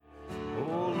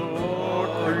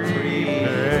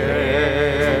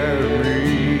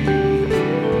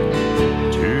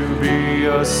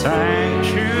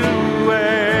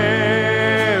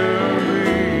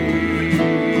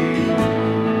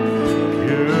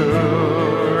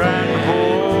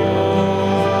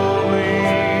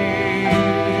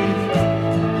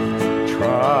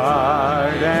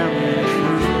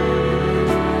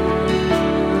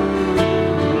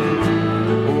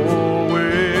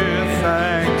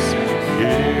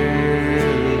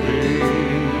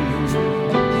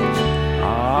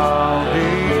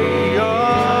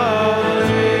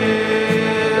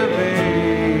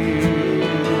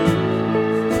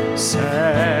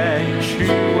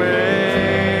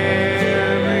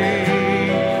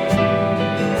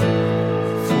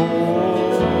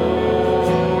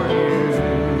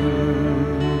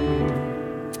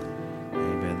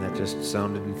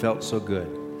felt so good.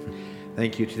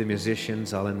 Thank you to the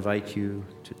musicians. I'll invite you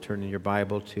to turn in your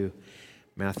Bible to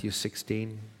Matthew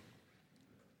 16.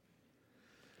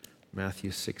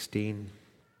 Matthew 16.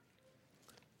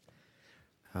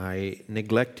 I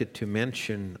neglected to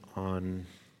mention on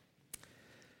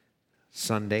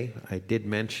Sunday, I did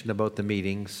mention about the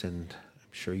meetings, and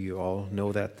I'm sure you all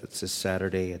know that. That's this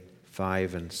Saturday at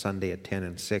 5 and Sunday at 10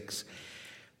 and 6.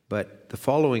 But the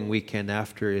following weekend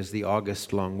after is the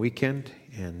August long weekend,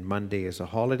 and Monday is a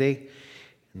holiday.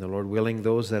 And the Lord willing,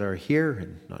 those that are here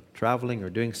and not traveling or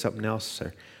doing something else,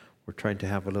 we're trying to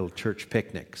have a little church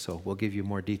picnic. So we'll give you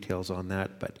more details on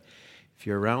that. But if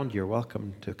you're around, you're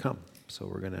welcome to come. So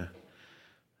we're going to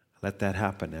let that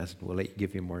happen as we'll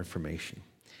give you more information.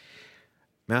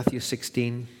 Matthew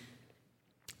 16,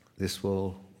 this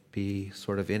will be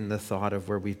sort of in the thought of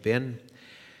where we've been.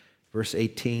 Verse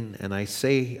 18, and I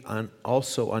say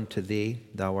also unto thee,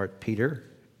 thou art Peter,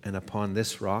 and upon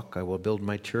this rock I will build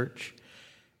my church,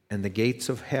 and the gates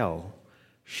of hell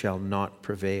shall not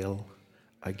prevail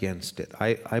against it.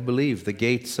 I believe the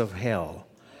gates of hell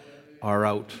are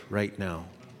out right now.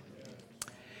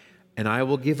 And I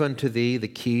will give unto thee the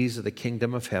keys of the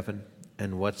kingdom of heaven,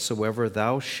 and whatsoever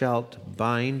thou shalt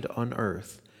bind on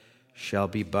earth shall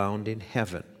be bound in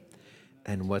heaven,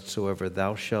 and whatsoever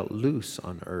thou shalt loose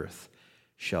on earth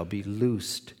shall be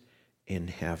loosed in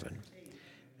heaven.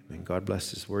 Amen. God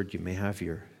bless His word. You may have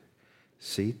your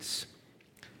seats.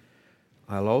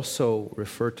 I'll also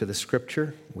refer to the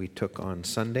scripture we took on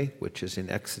Sunday, which is in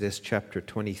Exodus chapter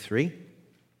 23.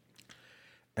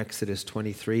 Exodus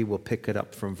 23, we'll pick it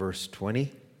up from verse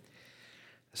 20.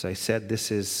 As I said,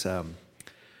 this is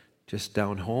just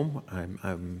down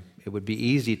home. It would be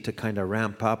easy to kind of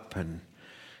ramp up and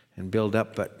build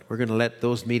up, but we're going to let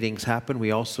those meetings happen. We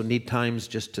also need times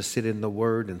just to sit in the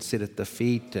Word and sit at the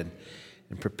feet and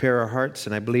prepare our hearts,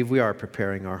 and I believe we are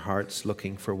preparing our hearts,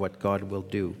 looking for what God will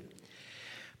do.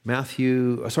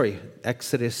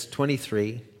 Exodus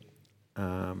 23,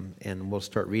 and we'll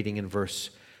start reading in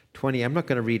verse 20. I'm not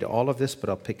going to read all of this, but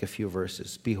I'll pick a few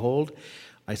verses. Behold,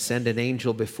 I send an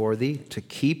angel before thee to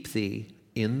keep thee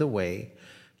in the way,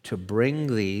 to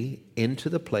bring thee into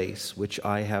the place which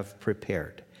I have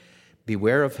prepared.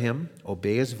 Beware of him,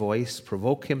 obey his voice,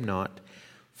 provoke him not,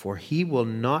 for he will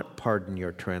not pardon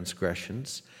your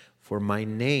transgressions, for my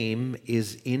name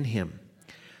is in him.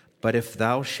 But if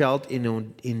thou shalt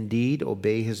indeed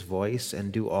obey his voice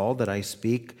and do all that I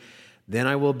speak, then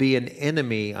I will be an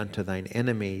enemy unto thine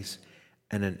enemies,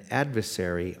 and an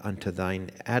adversary unto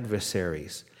thine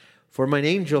adversaries. For mine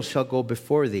angel shall go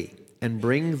before thee, and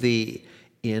bring thee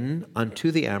in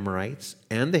unto the Amorites,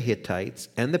 and the Hittites,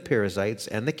 and the Perizzites,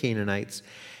 and the Canaanites,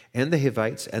 and the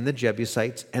Hivites, and the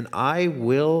Jebusites, and I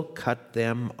will cut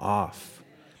them off.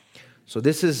 So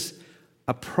this is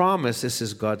a promise. This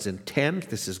is God's intent.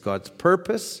 This is God's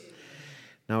purpose.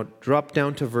 Now drop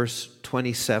down to verse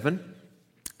 27.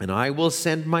 And I will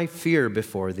send my fear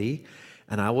before thee,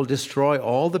 and I will destroy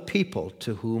all the people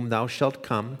to whom thou shalt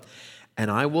come,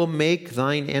 and I will make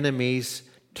thine enemies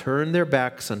turn their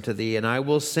backs unto thee, and I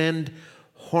will send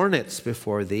hornets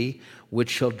before thee, which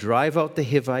shall drive out the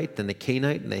Hivite and the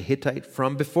Canaanite and the Hittite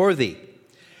from before thee.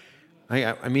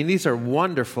 I mean, these are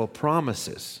wonderful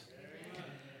promises.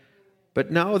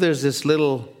 But now there's this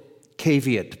little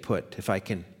caveat put, if I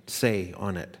can say,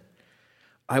 on it.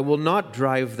 I will not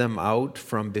drive them out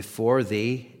from before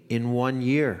thee in 1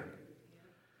 year.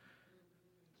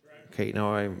 Okay,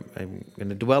 now I'm going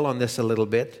to dwell on this a little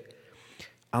bit.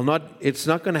 It's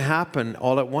not going to happen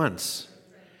all at once.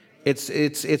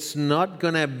 It's not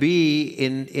going to be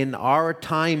in our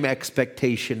time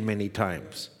expectation many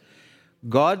times.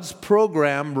 God's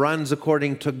program runs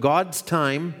according to God's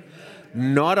time,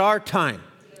 not our time.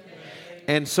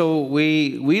 And so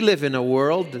we live in a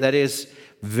world that is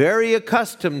very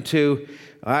accustomed to,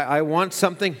 I want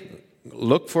something,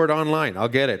 look for it online, I'll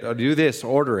get it, I'll do this,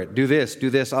 order it, do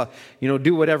this, I'll,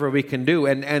 do whatever we can do.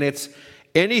 And it's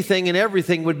anything and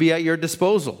everything would be at your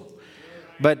disposal.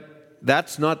 But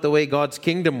that's not the way God's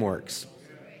kingdom works.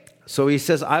 So he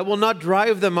says, I will not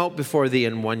drive them out before thee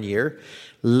in 1 year,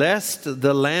 lest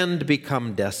the land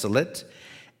become desolate,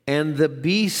 and the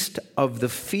beast of the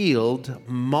field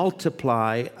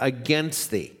multiply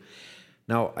against thee.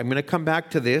 Now, I'm going to come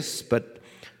back to this, but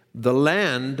the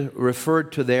land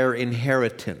referred to their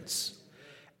inheritance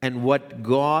and what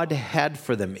God had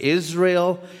for them.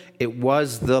 Israel, it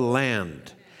was the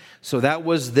land. So that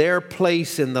was their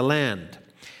place in the land.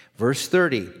 Verse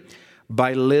 30,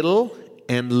 by little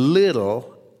and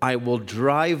little I will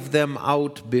drive them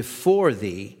out before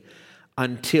thee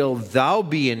until thou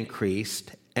be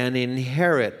increased and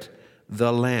inherit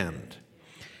the land.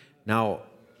 Now,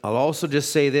 I'll also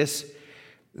just say this.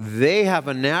 They have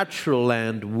a natural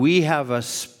land. We have a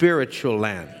spiritual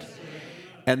land.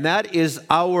 And that is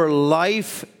our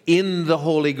life in the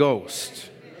Holy Ghost.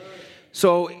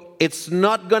 So it's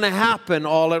not going to happen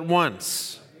all at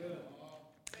once.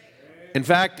 In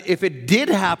fact, if it did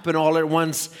happen all at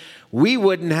once, we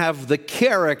wouldn't have the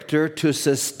character to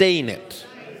sustain it.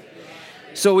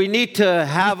 So we need to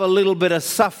have a little bit of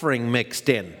suffering mixed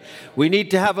in. We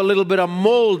need to have a little bit of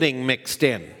molding mixed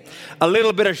in. A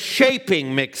little bit of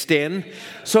shaping mixed in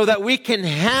so that we can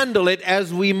handle it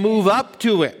as we move up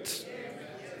to it.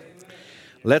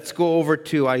 Let's go over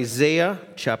to Isaiah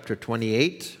chapter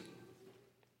 28.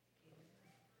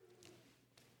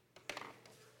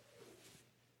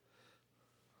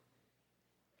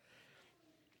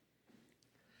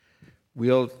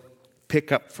 We'll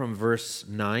pick up from verse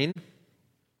 9.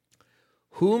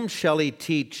 Whom shall he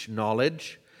teach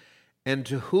knowledge? And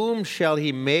to whom shall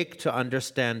he make to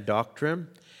understand doctrine?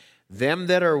 Them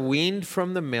that are weaned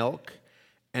from the milk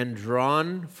and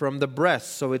drawn from the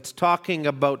breast. So it's talking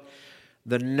about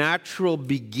the natural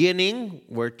beginning,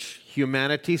 which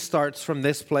humanity starts from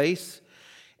this place.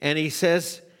 And he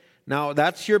says, now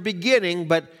that's your beginning,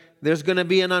 but there's going to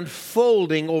be an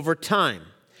unfolding over time.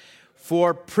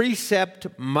 For precept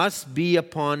must be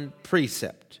upon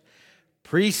precept.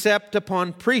 Precept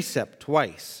upon precept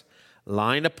twice.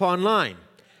 Line upon line.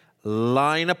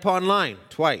 Line upon line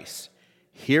twice.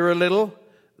 Here a little,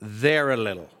 there a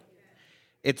little.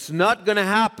 It's not going to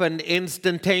happen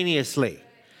instantaneously.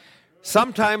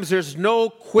 Sometimes there's no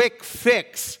quick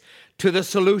fix to the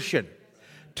solution,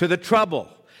 to the trouble.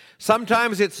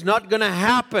 Sometimes it's not going to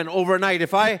happen overnight.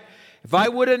 If I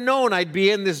would have known I'd be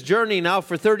in this journey now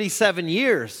for 37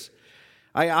 years,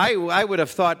 I would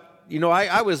have thought,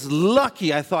 I was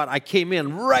lucky. I thought I came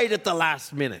in right at the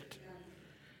last minute.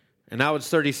 And now it's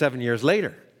 37 years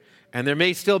later. And there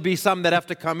may still be some that have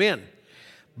to come in.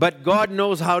 But God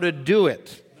knows how to do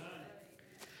it.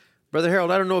 Brother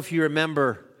Harold, I don't know if you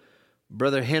remember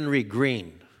Brother Henry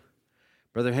Green.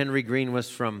 Brother Henry Green was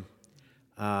from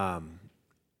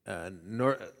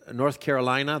North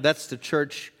Carolina. That's the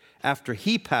church after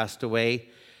he passed away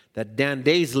that Dan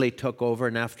Daisley took over.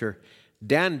 And after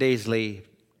Dan Daisley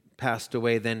passed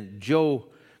away, then Joe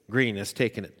Green has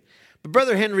taken it. But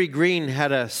Brother Henry Green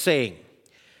had a saying,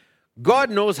 God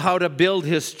knows how to build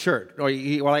his church.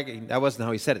 That wasn't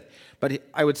how he said it. But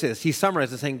I would say this. He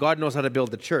summarized it saying, God knows how to build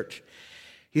the church.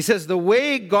 He says, the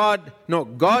way God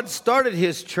started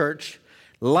his church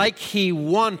like he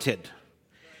wanted,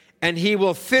 and he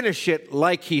will finish it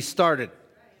like he started.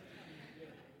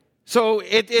 So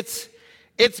it's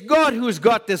God who's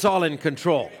got this all in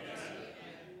control.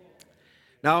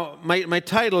 Now, my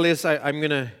title is, I'm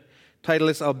going to title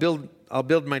this, I'll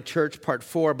build my church, part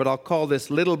 4, but I'll call this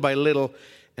Little by Little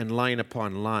and Line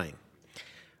Upon Line.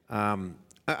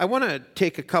 I want to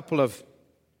take a couple of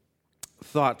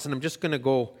thoughts, and I'm just going to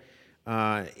go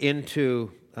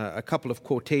into a couple of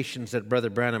quotations that Brother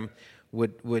Branham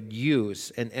would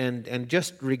use, and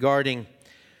just regarding,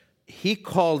 he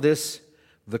called this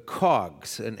the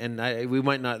cogs, we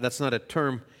might not, that's not a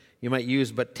term you might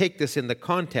use, but take this in the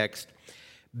context.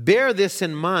 Bear this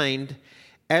in mind.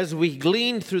 As we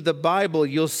glean through the Bible,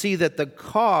 you'll see that the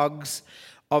cogs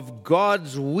of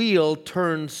God's wheel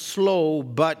turn slow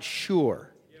but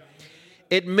sure.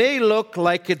 It may look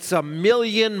like it's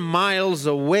 1,000,000 miles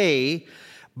away,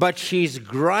 but she's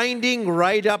grinding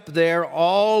right up there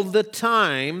all the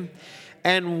time,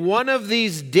 and one of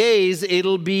these days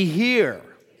it'll be here.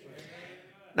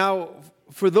 Now,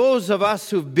 for those of us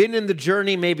who've been in the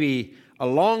journey maybe a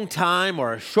long time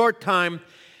or a short time,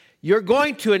 you're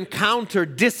going to encounter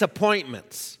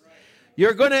disappointments.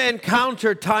 You're going to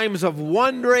encounter times of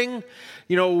wondering,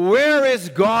 where is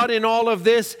God in all of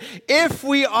this? If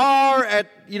we are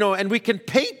and we can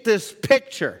paint this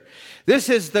picture. This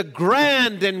is the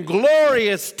grand and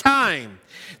glorious time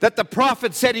that the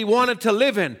prophet said he wanted to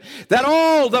live in, that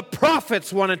all the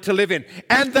prophets wanted to live in.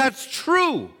 And that's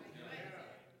true.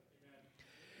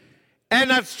 And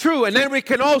that's true. And then we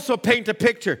can also paint a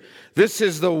picture. This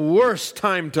is the worst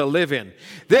time to live in.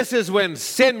 This is when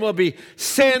sin will be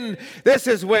sin. This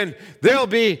is when there'll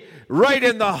be right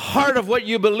in the heart of what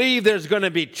you believe. There's going to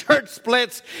be church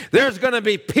splits. There's going to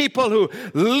be people who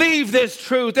leave this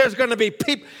truth. There's going to be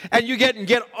people, and you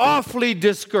get awfully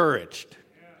discouraged.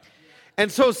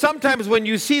 And so sometimes when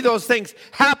you see those things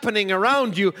happening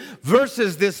around you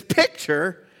versus this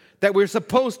picture that we're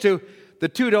supposed to, the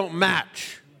two don't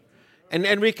match.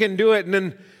 And we can do it. And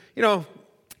then,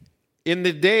 in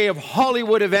the day of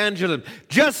Hollywood evangelism,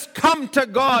 just come to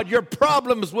God, your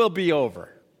problems will be over.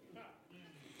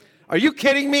 Are you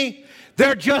kidding me?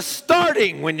 They're just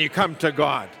starting when you come to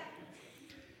God.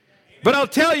 But I'll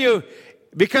tell you,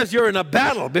 because you're in a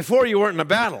battle. Before you weren't in a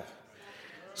battle.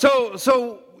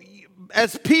 So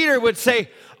as Peter would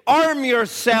say, arm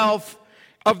yourself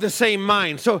of the same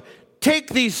mind. So take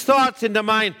these thoughts into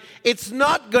mind. It's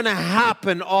not going to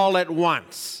happen all at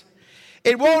once.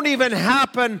 It won't even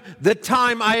happen the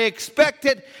time I expect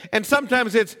it. And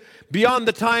sometimes it's beyond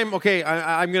the time, okay,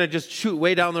 I'm going to just shoot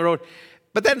way down the road.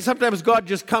 But then sometimes God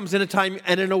just comes in a time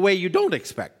and in a way you don't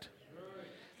expect.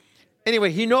 Anyway,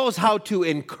 he knows how to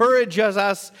encourage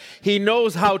us. He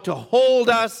knows how to hold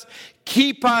us,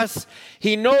 keep us.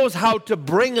 He knows how to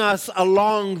bring us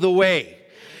along the way.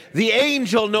 The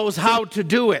angel knows how to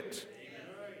do it.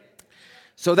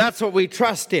 So that's what we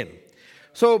trust in.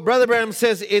 So Brother Branham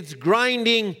says it's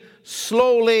grinding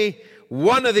slowly.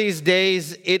 One of these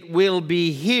days it will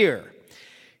be here.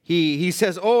 He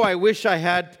says, I wish I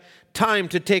had time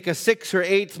to take a 6 or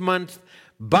 8 month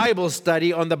Bible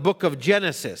study on the book of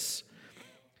Genesis.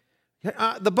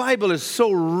 The Bible is so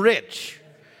rich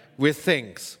with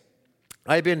things.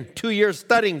 I've been 2 years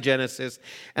studying Genesis,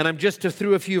 and I'm just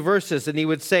through a few verses, and he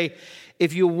would say,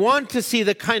 if you want to see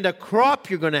the kind of crop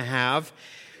you're going to have,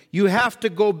 you have to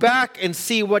go back and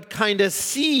see what kind of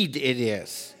seed it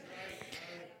is.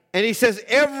 And he says,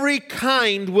 every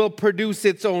kind will produce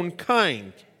its own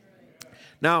kind.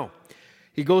 Now,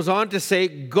 he goes on to say,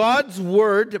 God's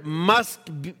word must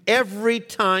every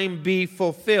time be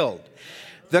fulfilled.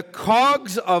 The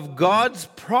cogs of God's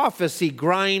prophecy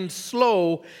grind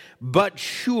slow but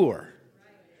sure.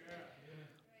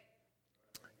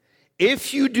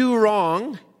 If you do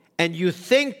wrong and you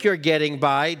think you're getting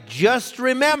by, just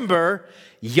remember,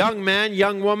 young man,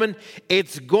 young woman,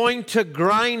 it's going to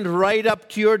grind right up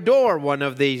to your door one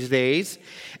of these days.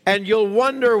 And you'll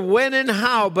wonder when and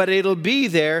how, but it'll be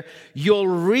there. You'll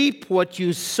reap what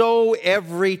you sow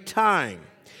every time.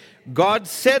 God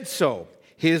said so.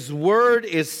 His word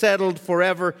is settled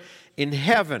forever in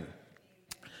heaven.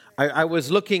 I was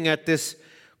looking at this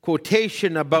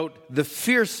quotation about the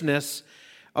fierceness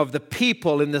of the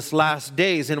people in this last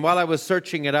days. And while I was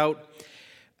searching it out,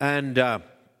 and I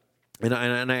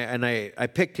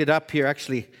picked it up here.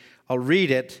 Actually, I'll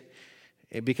read it,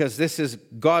 because this is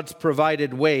God's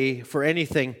provided way for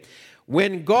anything.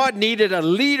 When God needed a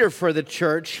leader for the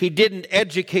church, he didn't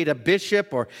educate a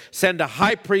bishop or send a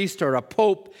high priest or a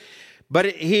pope,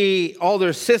 but all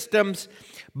their systems.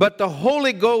 But the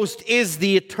Holy Ghost is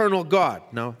the eternal God.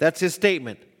 No, that's his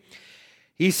statement.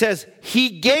 He says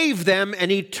he gave them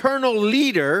an eternal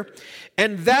leader,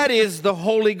 and that is the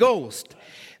Holy Ghost.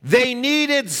 They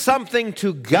needed something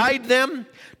to guide them,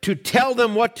 to tell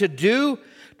them what to do,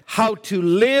 how to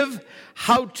live,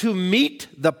 how to meet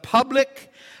the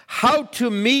public, how to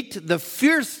meet the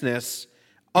fierceness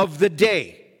of the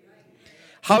day,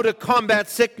 how to combat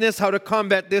sickness, how to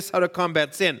combat this, how to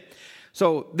combat sin.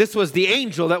 So this was the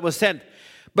angel that was sent.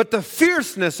 But the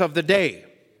fierceness of the day,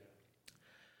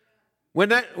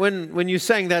 when you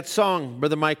sang that song,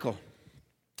 Brother Michael,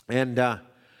 and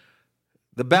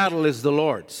the battle is the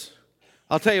Lord's,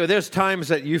 I'll tell you, there's times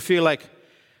that you feel like,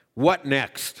 what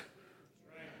next?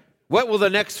 What will the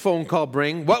next phone call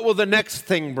bring? What will the next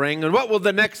thing bring? And what will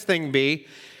the next thing be?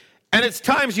 And it's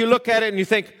times you look at it and you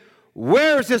think,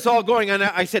 where is this all going? And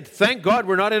I said, thank God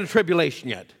we're not in a tribulation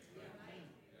yet.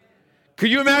 Could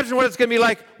you imagine what it's going to be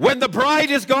like when the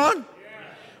bride is gone?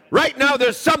 Right now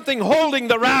there's something holding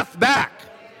the wrath back.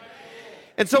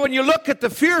 And so when you look at the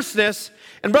fierceness,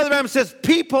 and Brother Branham says,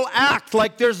 people act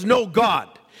like there's no God,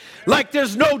 like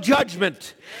there's no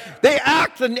judgment. They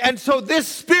act, and so this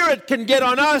spirit can get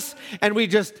on us, and we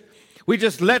just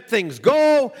let things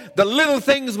go. The little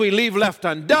things we leave left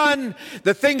undone,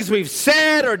 the things we've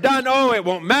said or done, it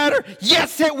won't matter.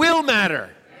 Yes, it will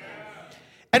matter.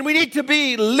 And we need to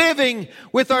be living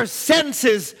with our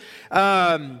senses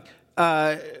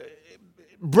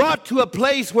brought to a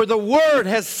place where the Word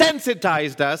has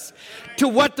sensitized us to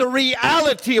what the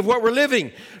reality of what we're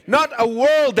living, not a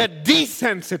world that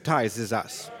desensitizes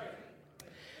us.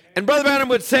 And Brother Branham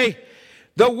would say,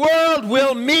 the world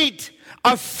will meet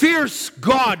a fierce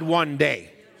God one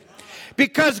day,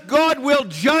 because God will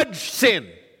judge sin.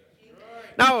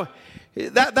 Now,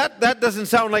 that doesn't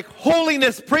sound like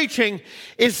holiness preaching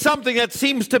is something that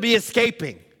seems to be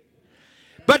escaping.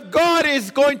 But God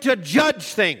is going to judge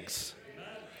things.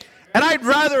 And I'd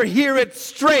rather hear it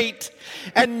straight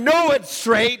and know it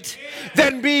straight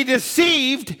than be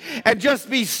deceived and just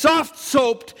be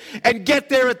soft-soaped and get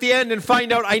there at the end and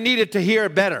find out I needed to hear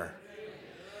it better.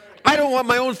 I don't want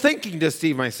my own thinking to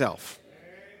deceive myself.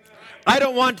 I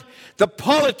don't want the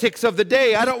politics of the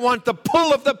day. I don't want the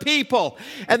pull of the people.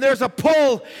 And there's a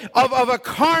pull of a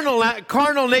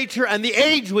carnal nature and the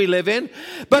age we live in,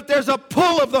 but there's a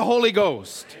pull of the Holy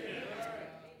Ghost.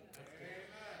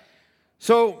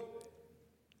 So,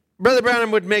 Brother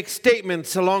Branham would make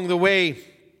statements along the way.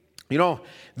 You know,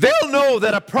 they'll know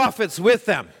that a prophet's with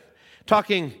them.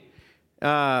 Talking,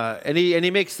 and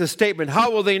he makes the statement,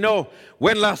 how will they know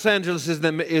when Los Angeles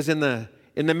is in the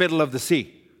middle of the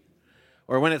sea?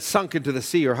 Or when it's sunk into the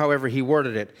sea, or however he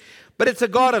worded it. But it's a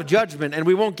God of judgment, and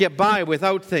we won't get by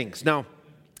without things. Now,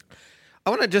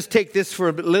 I want to just take this for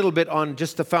a little bit on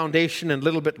just the foundation, and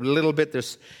little bit.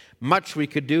 There's much we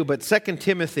could do, but 2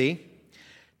 Timothy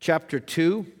chapter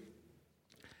 2.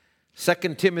 2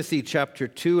 Timothy chapter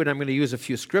 2, and I'm going to use a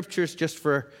few scriptures just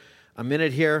for a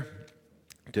minute here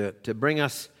to bring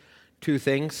us two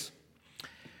things.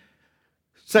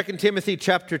 2 Timothy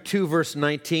chapter 2, verse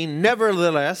 19,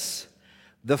 nevertheless,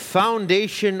 the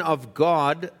foundation of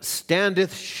God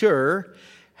standeth sure,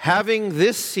 having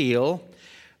this seal,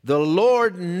 the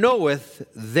Lord knoweth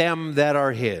them that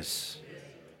are his.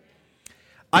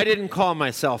 I didn't call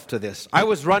myself to this. I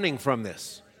was running from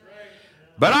this.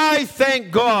 But I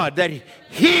thank God that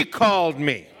he called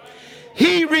me.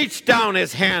 He reached down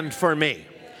his hand for me.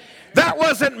 That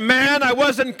wasn't man. I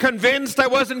wasn't convinced. I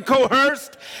wasn't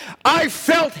coerced. I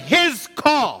felt his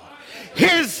call,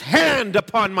 his hand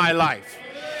upon my life.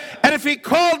 And if he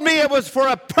called me, it was for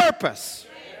a purpose.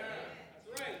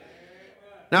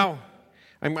 Now,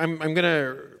 I'm going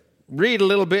to read a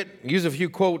little bit, use a few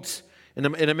quotes in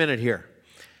a minute here.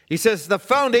 He says, the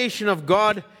foundation of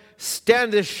God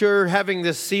standeth sure, having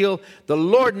this seal. The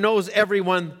Lord knows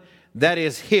everyone that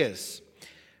is his.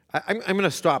 I'm going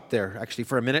to stop there, actually,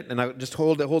 for a minute, and I just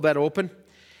hold that open.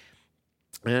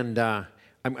 And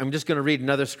I'm just going to read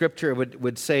another scripture. It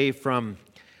would say from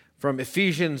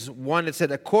Ephesians 1, it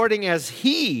said, according as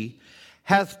he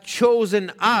hath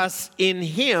chosen us in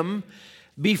him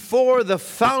before the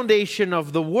foundation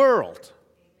of the world.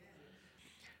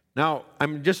 Now,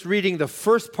 I'm just reading the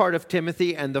first part of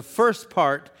Timothy and the first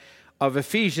part of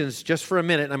Ephesians just for a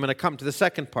minute. I'm going to come to the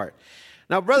second part.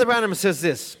 Now, Brother Branham says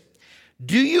this,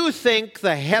 do you think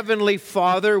the Heavenly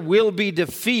Father will be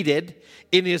defeated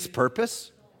in his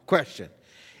purpose? Question.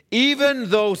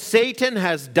 Even though Satan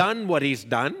has done what he's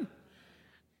done,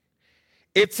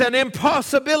 it's an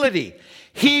impossibility.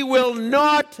 He will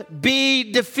not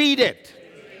be defeated.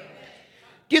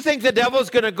 Do you think the devil's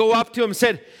going to go up to him and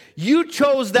say, you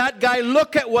chose that guy,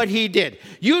 look at what he did.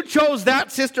 You chose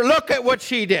that sister, look at what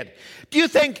she did. Do you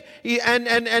think,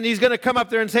 and he's going to come up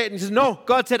there and say it, and he says, no,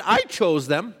 God said, I chose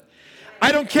them.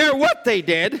 I don't care what they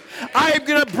did. I'm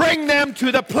going to bring them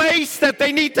to the place that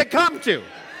they need to come to.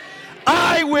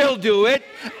 I will do it.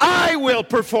 I will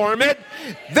perform it.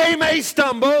 They may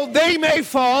stumble, they may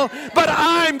fall, but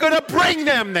I'm going to bring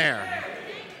them there.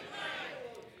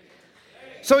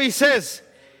 So he says,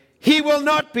 he will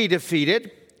not be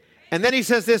defeated. And then he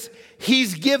says this,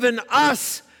 he's given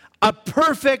us a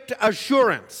perfect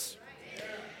assurance.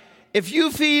 If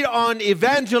you feed on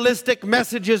evangelistic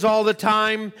messages all the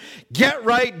time, get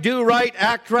right, do right,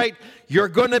 act right, you're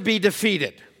going to be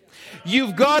defeated.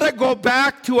 You've got to go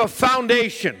back to a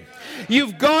foundation.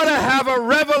 You've got to have a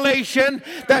revelation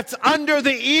that's under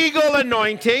the eagle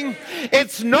anointing.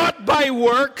 It's not by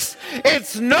works.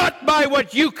 It's not by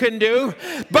what you can do.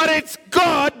 But it's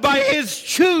God by his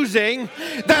choosing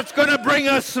that's going to bring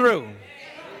us through.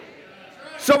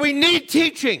 So we need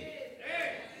teaching.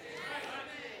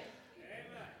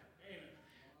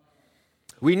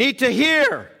 We need to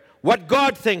hear what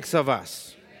God thinks of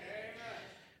us.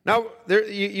 Now,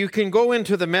 you can go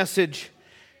into the message.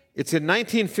 It's in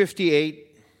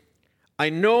 1958. I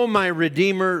know my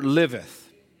Redeemer liveth.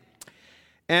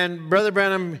 And Brother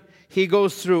Branham, he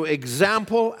goes through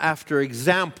example after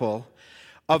example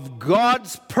of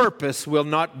God's purpose will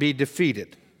not be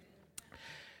defeated.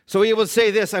 So he will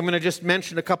say this. I'm going to just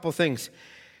mention a couple things.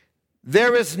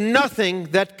 There is nothing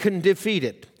that can defeat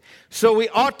it. So we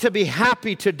ought to be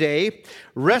happy today,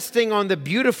 resting on the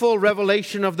beautiful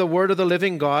revelation of the Word of the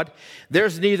living God.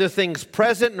 There's neither things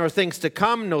present nor things to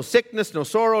come, no sickness, no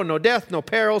sorrow, no death, no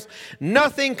perils.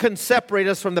 Nothing can separate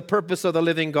us from the purpose of the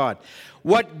living God.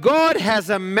 What God has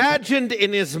imagined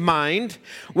in his mind,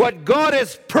 what God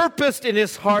has purposed in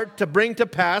his heart to bring to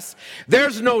pass,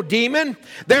 there's no demon,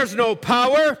 there's no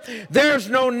power, there's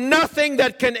no nothing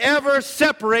that can ever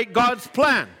separate God's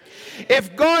plan.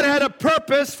 If God had a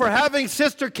purpose for having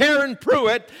Sister Karen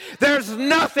Pruitt, there's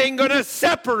nothing going to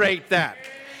separate that.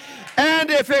 And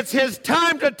if it's his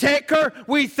time to take her,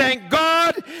 we thank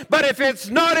God. But if it's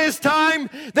not his time,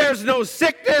 there's no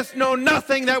sickness, no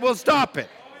nothing that will stop it.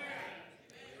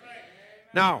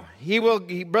 Now,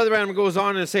 Brother Branham goes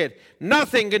on and said,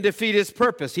 nothing can defeat his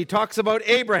purpose. He talks about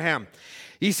Abraham.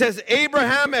 He says,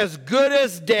 Abraham as good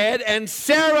as dead and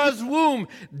Sarah's womb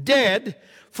dead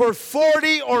for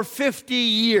 40 or 50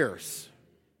 years.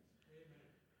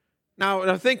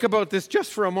 Now think about this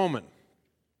just for a moment.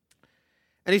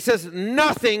 And he says,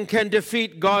 nothing can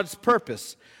defeat God's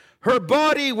purpose. Her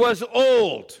body was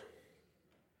old.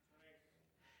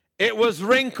 It was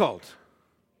wrinkled.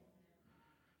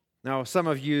 Now, some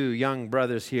of you young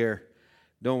brothers here,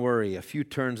 don't worry. A few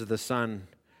turns of the sun,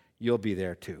 you'll be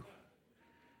there too.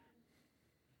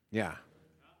 Yeah.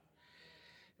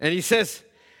 And he says,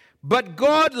 but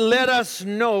God let us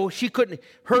know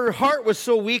her heart was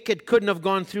so weak it couldn't have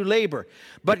gone through labor.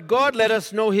 But God let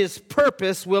us know his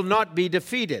purpose will not be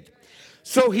defeated.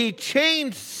 So he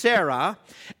changed Sarah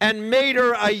and made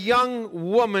her a young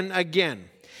woman again.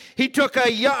 He took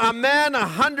a man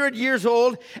 100 years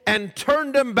old and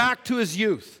turned him back to his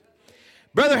youth.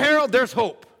 Brother Harold, there's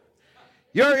hope.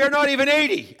 You're not even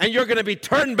 80 and you're going to be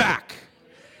turned back.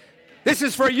 This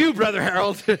is for you, Brother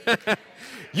Harold.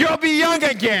 You'll be young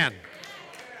again.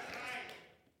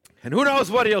 And who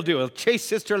knows what he'll do. He'll chase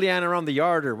Sister Leanne around the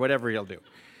yard or whatever he'll do.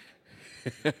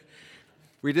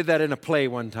 We did that in a play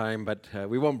one time, but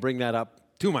we won't bring that up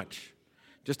too much.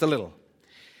 Just a little.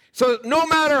 So no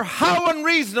matter how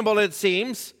unreasonable it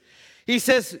seems, he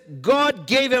says God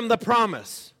gave him the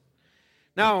promise.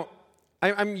 Now,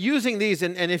 I'm using these,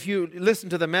 and if you listen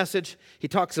to the message, he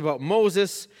talks about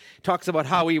Moses, talks about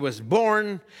how he was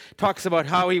born, talks about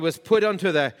how he was put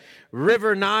onto the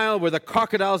river Nile where the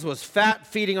crocodiles was fat,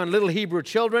 feeding on little Hebrew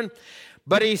children.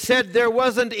 But he said there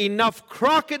wasn't enough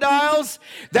crocodiles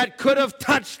that could have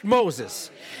touched Moses.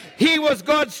 He was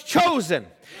God's chosen.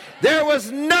 There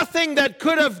was nothing that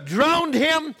could have drowned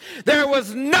him. There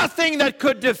was nothing that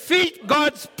could defeat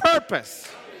God's purpose.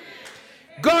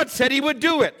 God said he would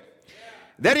do it.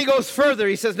 Then he goes further.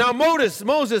 He says, now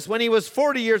Moses, when he was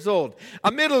 40 years old,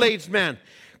 a middle-aged man,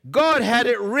 God had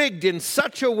it rigged in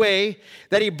such a way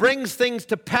that he brings things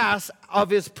to pass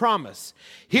of his promise.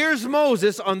 Here's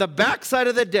Moses on the backside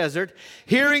of the desert,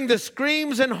 hearing the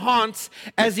screams and haunts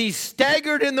as he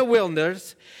staggered in the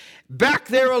wilderness, back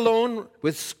there alone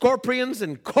with scorpions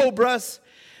and cobras.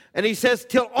 And he says,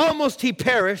 till almost he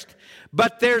perished,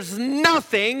 but there's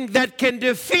nothing that can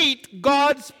defeat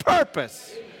God's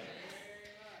purpose.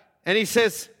 And he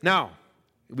says, now,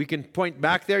 we can point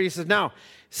back there. He says, now,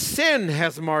 sin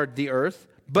has marred the earth,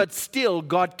 but still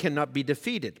God cannot be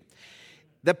defeated.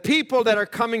 The people that are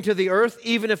coming to the earth,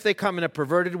 even if they come in a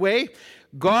perverted way,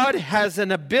 God has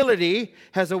an ability,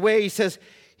 has a way. He says,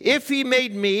 if he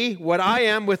made me what I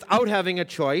am without having a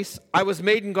choice, I was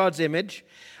made in God's image.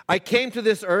 I came to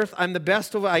this earth. I'm the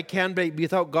best of what I can be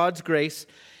without God's grace.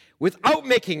 Without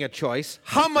making a choice,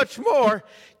 how much more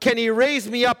can he raise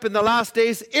me up in the last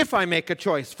days if I make a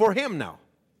choice for him now?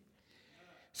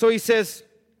 So he says,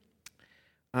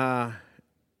 I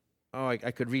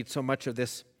could read so much of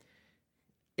this.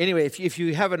 Anyway, if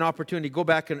you have an opportunity, go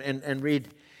back and read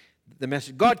the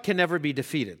message. God can never be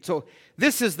defeated. So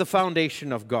this is the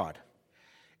foundation of God.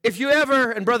 If you ever,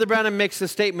 and Brother Branham makes a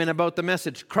statement about the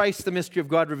message, Christ, the mystery of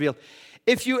God revealed.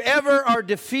 If you ever are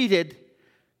defeated,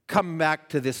 come back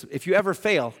to this. If you ever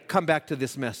fail, come back to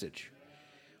this message.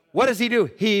 What does he do?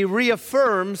 He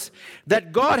reaffirms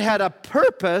that God had a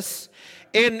purpose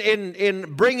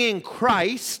in bringing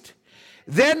Christ,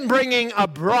 then bringing a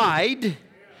bride,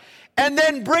 and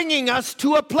then bringing us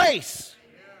to a place.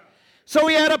 So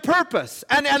he had a purpose.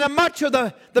 And much of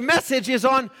the message is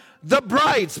on the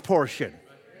bride's portion.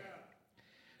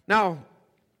 Now,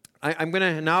 I'm going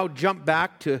to now jump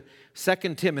back to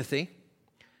 2 Timothy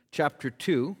chapter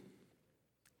 2.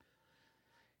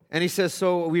 And he says,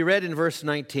 so we read in verse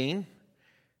 19,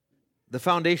 the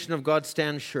foundation of God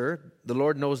stands sure. The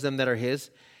Lord knows them that are his.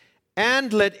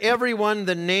 And let everyone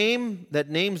that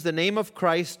names the name of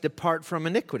Christ depart from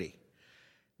iniquity.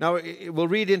 Now, we'll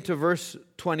read into verse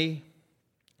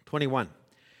 21.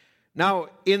 Now,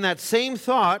 in that same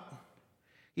thought,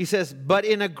 he says, but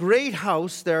in a great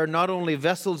house there are not only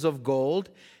vessels of gold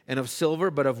and of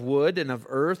silver, but of wood and of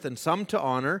earth, and some to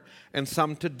honor and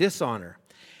some to dishonor.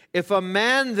 If a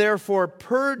man therefore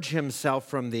purge himself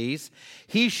from these,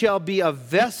 he shall be a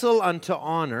vessel unto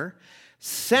honor,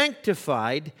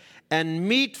 sanctified and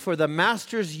meet for the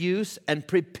master's use, and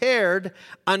prepared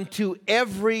unto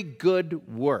every good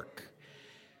work.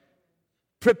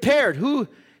 Prepared.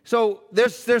 So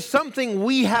there's something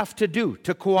we have to do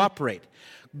to cooperate.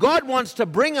 God wants to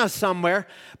bring us somewhere,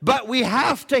 but we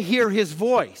have to hear his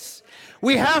voice.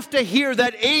 We have to hear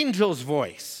that angel's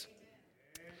voice.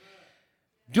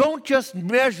 Don't just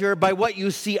measure by what you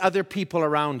see other people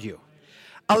around you.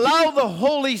 Allow the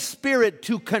Holy Spirit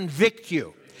to convict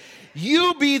you.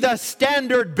 You be the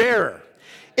standard bearer.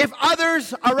 If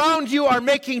others around you are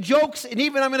making jokes, and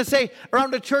even I'm going to say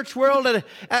around the church world,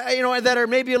 that are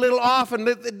maybe a little off,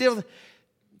 and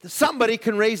somebody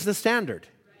can raise the standard.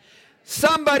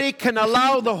 Somebody can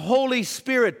allow the Holy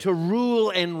Spirit to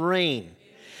rule and reign.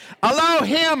 Allow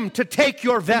Him to take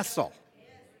your vessel.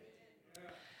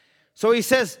 So he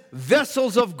says,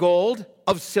 vessels of gold,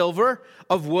 of silver,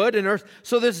 of wood, and earth.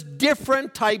 So there's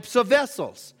different types of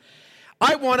vessels.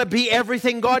 I want to be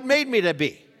everything God made me to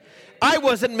be. I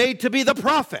wasn't made to be the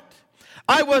prophet.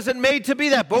 I wasn't made to be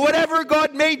that. But whatever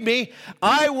God made me,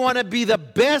 I want to be the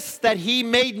best that He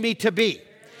made me to be.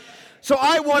 So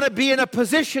I want to be in a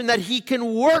position that He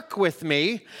can work with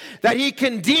me, that He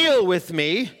can deal with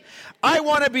me. I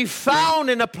want to be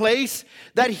found in a place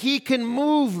that He can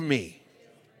move me.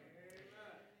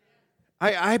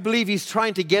 I believe He's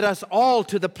trying to get us all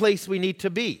to the place we need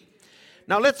to be.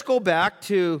 Now let's go back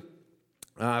to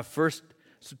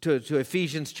to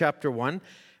Ephesians chapter 1.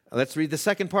 Let's read the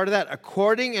second part of that.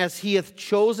 According as He hath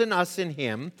chosen us in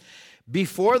Him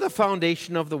before the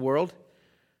foundation of the world.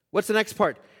 What's the next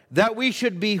part? That we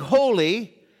should be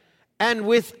holy and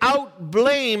without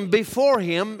blame before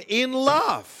Him in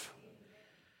love.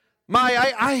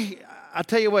 I'll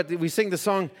tell you what, we sing the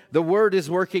song, "The Word is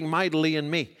working mightily in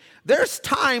me." There's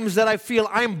times that I feel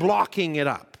I'm blocking it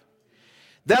up.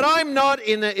 That I'm not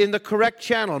in the correct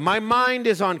channel. My mind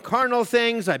is on carnal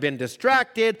things. I've been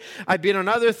distracted. I've been on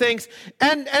other things.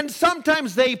 And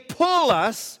sometimes they pull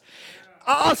us.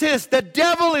 I'll say this, the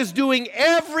devil is doing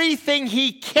everything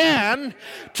he can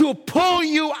to pull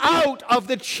you out of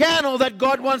the channel that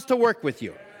God wants to work with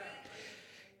you.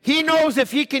 He knows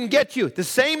if he can get you, the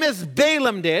same as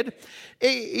Balaam did,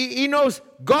 he knows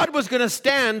God was going to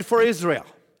stand for Israel.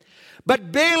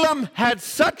 But Balaam had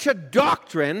such a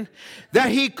doctrine that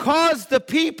he caused the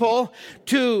people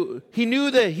to, he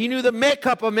knew the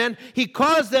makeup of men. He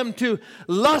caused them to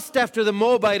lust after the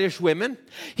Moabitish women.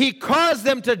 He caused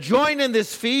them to join in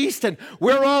this feast, and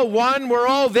we're all one, we're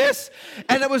all this.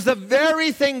 And it was the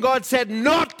very thing God said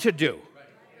not to do.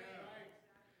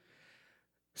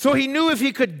 So he knew if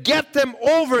he could get them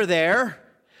over there,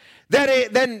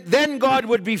 then God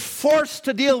would be forced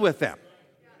to deal with them.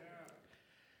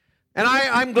 And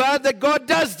I'm glad that God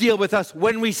does deal with us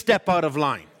when we step out of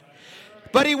line.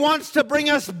 But He wants to bring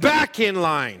us back in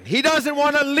line. He doesn't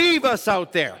want to leave us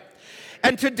out there.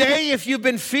 And today, if you've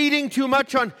been feeding too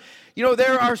much on,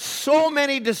 there are so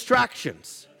many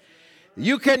distractions.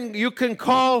 You can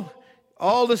call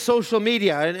all the social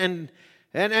media and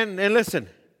listen,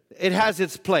 it has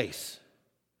its place.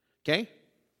 Okay?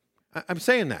 I'm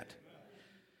saying that.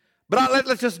 But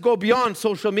let's just go beyond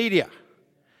social media.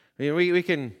 I mean, we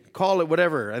can call it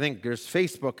whatever. I think there's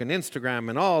Facebook and Instagram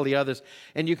and all the others.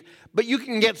 But you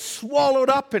can get swallowed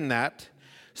up in that.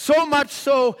 So much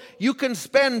so you can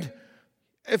spend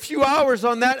a few hours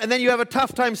on that, and then you have a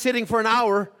tough time sitting for an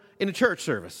hour in a church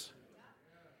service.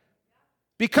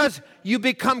 Because you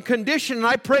become conditioned. And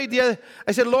I prayed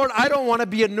I said, Lord, I don't want to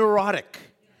be a neurotic.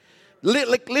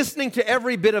 Like listening to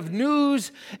every bit of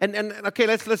news, and okay,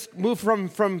 let's move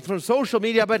from social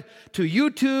media, but to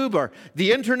YouTube or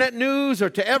the internet news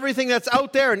or to everything that's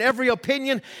out there and every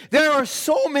opinion. There are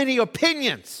so many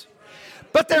opinions,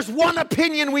 but there's one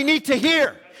opinion we need to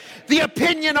hear: the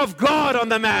opinion of God on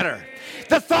the matter,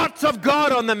 the thoughts of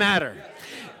God on the matter,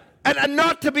 and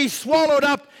not to be swallowed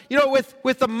up,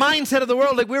 with the mindset of the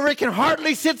world, like we can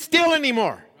hardly sit still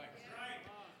anymore.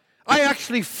 I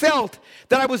actually felt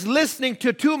that I was listening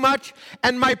to too much,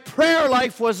 and my prayer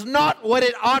life was not what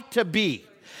it ought to be.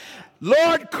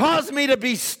 Lord, cause me to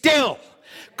be still.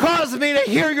 Cause me to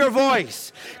hear your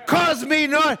voice. Cause me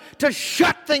not to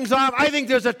shut things off. I think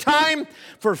there's a time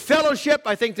for fellowship.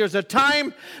 I think there's a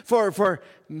time for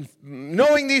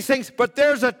knowing these things. But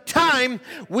there's a time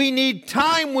we need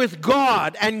time with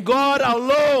God and God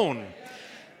alone.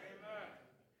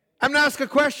 I'm going to ask a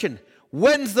question.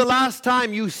 When's the last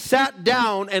time you sat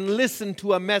down and listened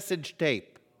to a message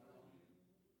tape?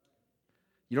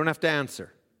 You don't have to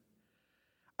answer.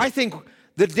 I think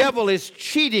the devil is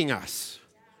cheating us.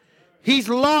 We've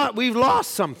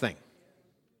lost something.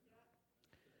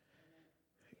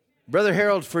 Brother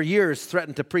Harold for years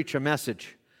threatened to preach a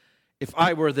message, "If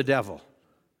I were the devil."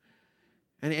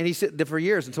 And he said for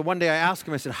years. And so one day I asked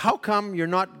him, I said, "How come you're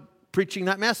not preaching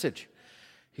that message?"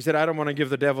 He said, "I don't want to give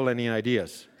the devil any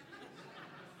ideas."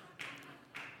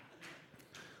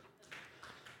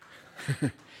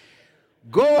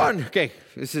 Go on, okay,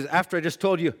 this is after I just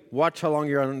told you, watch how long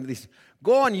you're on these.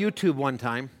 Go on YouTube one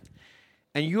time,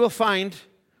 and you will find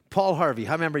Paul Harvey.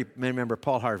 How many remember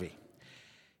Paul Harvey?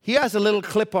 He has a little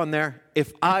clip on there,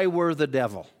 If I Were the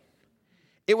Devil.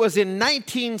 It was in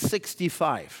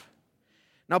 1965.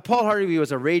 Now, Paul Harvey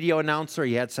was a radio announcer.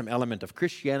 He had some element of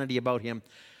Christianity about him.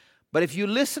 But if you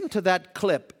listen to that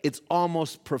clip, it's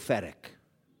almost prophetic.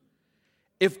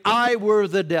 If I were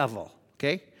the devil,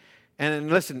 okay? And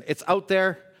listen, it's out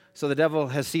there, so the devil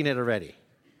has seen it already.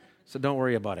 So don't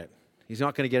worry about it. He's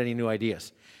not going to get any new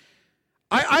ideas.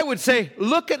 I would say,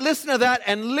 listen to that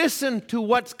and listen to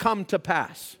what's come to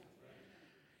pass.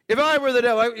 If I were the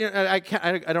devil,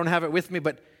 I don't have it with me,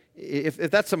 but if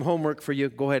that's some homework for you,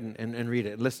 go ahead and read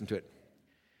it and listen to it.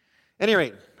 At any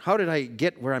rate, how did I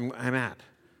get where I'm at?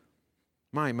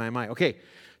 My. Okay.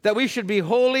 That we should be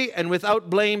holy and without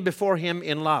blame before him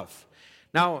in love.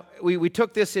 Now, we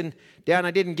took this in, Dan,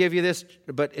 I didn't give you this,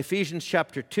 but Ephesians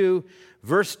chapter 2,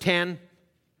 verse 10.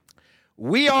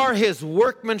 We are his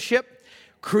workmanship,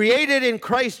 created in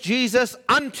Christ Jesus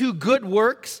unto good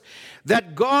works,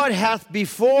 that God hath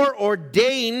before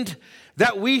ordained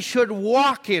that we should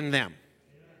walk in them.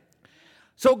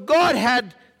 So God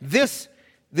had this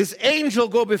angel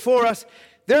go before us.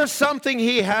 There's something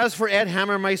he has for Ed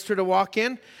Hammermeister to walk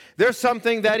in. There's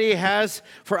something that he has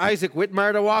for Isaac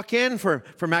Whitmire to walk in, for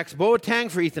Max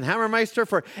Boateng, for Ethan Hammermeister,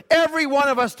 for every one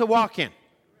of us to walk in.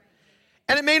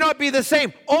 And it may not be the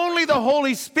same. Only the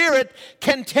Holy Spirit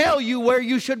can tell you where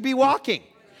you should be walking.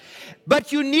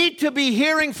 But you need to be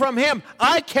hearing from him.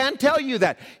 I can't tell you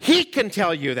that. He can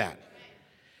tell you that.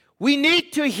 We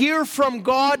need to hear from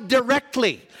God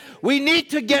directly. We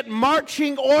need to get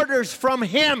marching orders from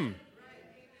him.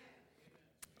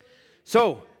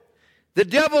 So, the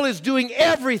devil is doing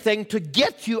everything to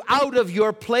get you out of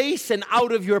your place and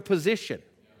out of your position.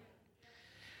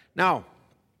 Now,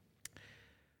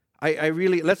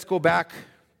 let's go back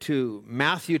to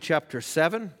Matthew chapter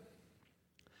 7.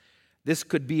 This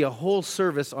could be a whole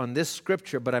service on this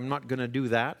scripture, but I'm not going to do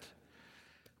that.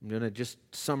 I'm going to just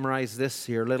summarize this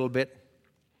here a little bit.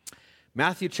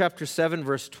 Matthew chapter 7,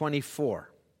 verse 24.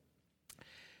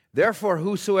 Therefore,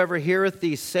 whosoever heareth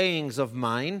these sayings of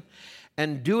mine,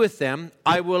 and doeth them,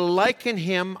 I will liken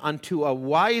him unto a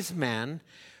wise man,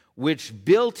 which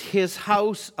built his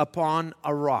house upon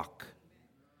a rock.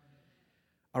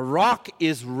 A rock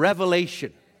is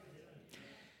revelation.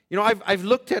 You know, I've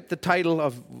looked at the title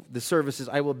of the services,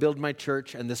 I Will Build My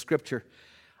Church, and the scripture.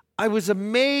 I was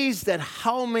amazed at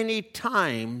how many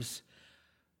times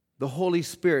the Holy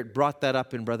Spirit brought that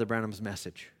up in Brother Branham's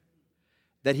message,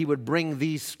 that he would bring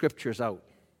these scriptures out.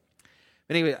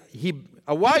 Anyway,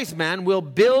 a wise man will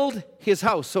build his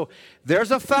house. So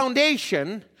there's a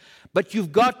foundation, but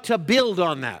you've got to build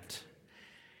on that.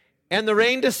 And the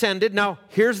rain descended. Now,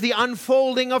 here's the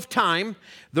unfolding of time.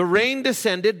 The rain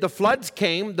descended, the floods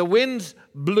came, the winds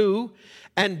blew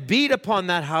and beat upon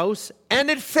that house, and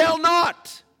it fell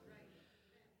not.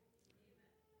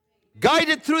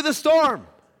 Guided through the storm.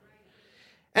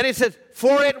 And it says,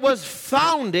 for it was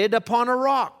founded upon a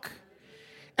rock.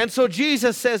 And so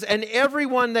Jesus says, and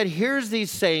everyone that hears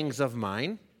these sayings of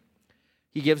mine,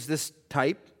 he gives this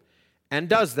type, and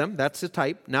does them, that's the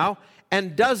type. Now,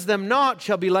 and does them not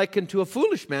shall be likened to a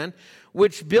foolish man,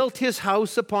 which built his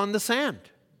house upon the sand.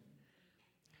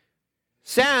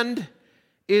 Sand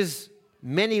is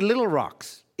many little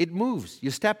rocks. It moves. You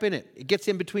step in it. It gets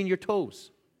in between your toes.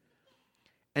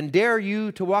 And dare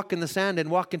you to walk in the sand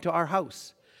and walk into our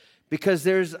house. Because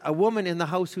there's a woman in the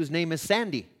house whose name is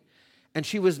Sandy. And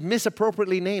she was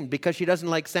misappropriately named because she doesn't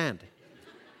like sand.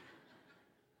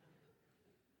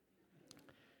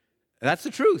 That's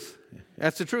the truth.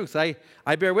 That's the truth. I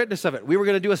bear witness of it. We were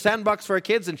going to do a sandbox for our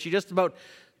kids, and she just about,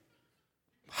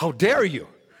 how dare you?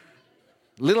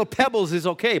 Little pebbles is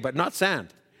okay, but not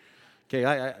sand. Okay,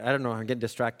 I don't know. I'm getting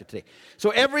distracted today.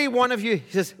 So every one of you,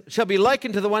 he says, shall be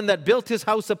likened to the one that built his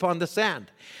house upon the sand.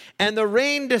 And the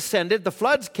rain descended, the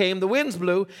floods came, the winds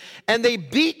blew, and they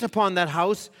beat upon that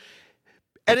house,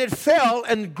 and it fell,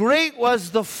 and great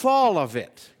was the fall of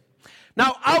it.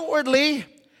 Now, outwardly,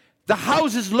 the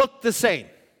houses looked the same.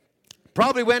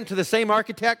 Probably went to the same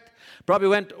architect. Probably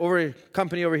went over a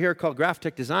company over here called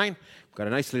Graphtech Design. Got a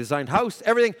nicely designed house,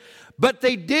 everything. But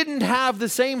they didn't have the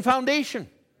same foundation.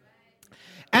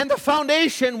 And the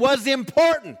foundation was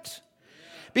important.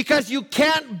 Because you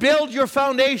can't build your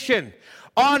foundation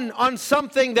on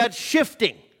something that's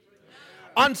shifting.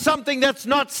 On something that's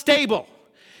not stable.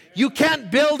 You can't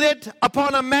build it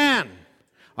upon a man.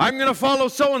 I'm going to follow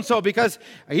so-and-so because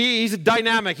he's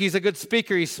dynamic. He's a good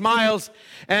speaker. He smiles,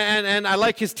 and I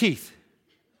like his teeth.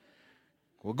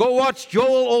 Well, go watch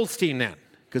Joel Osteen then,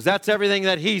 because that's everything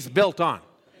that he's built on.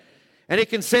 And he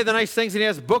can say the nice things, and he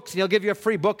has books, and he'll give you a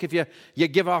free book if you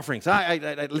give offerings.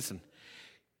 Listen,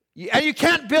 And you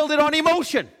can't build it on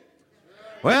emotion.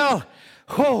 Well,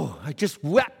 I just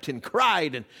wept and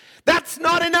cried, and that's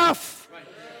not enough.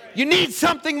 You need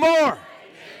something more.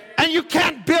 And you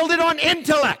can't build it on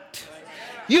intellect.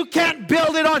 You can't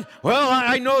build it on, well,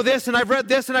 I know this, and I've read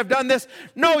this, and I've done this.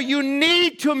 No, you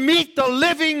need to meet the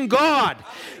living God,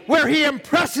 where He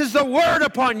impresses the Word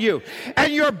upon you,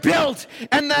 and you're built,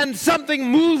 and then something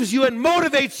moves you and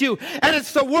motivates you, and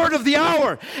it's the word of the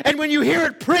hour. And when you hear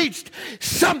it preached,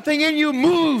 something in you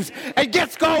moves and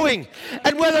gets going.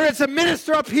 And whether it's a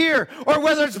minister up here, or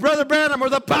whether it's Brother Branham or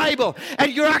the Bible,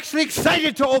 and you're actually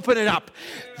excited to open it up,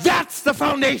 that's the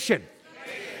foundation.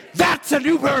 That's a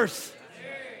new birth.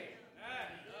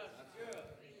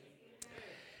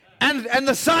 And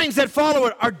the signs that follow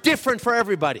it are different for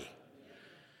everybody.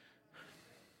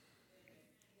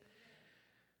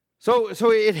 So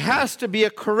it has to be a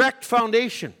correct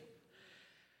foundation.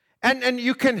 And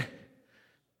you can,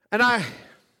 and I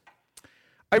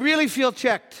really feel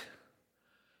checked,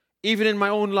 even in my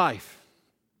own life.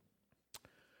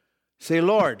 Say,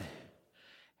 Lord,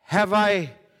 am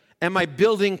I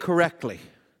building correctly?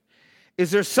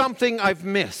 Is there something I've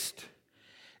missed?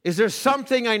 Is there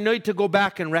something I need to go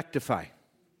back and rectify?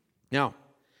 Now,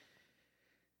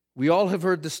 we all have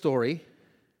heard the story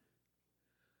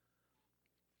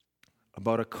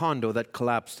about a condo that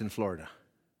collapsed in Florida.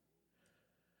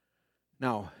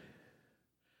 Now,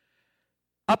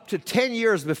 up to 10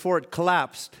 years before it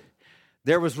collapsed,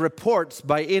 there was reports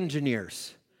by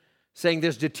engineers saying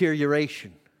there's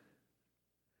deterioration.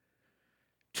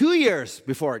 2 years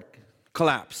before it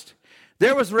collapsed,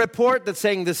 there was a report that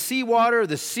saying the seawater,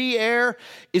 the sea air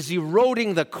is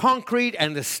eroding the concrete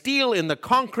and the steel in the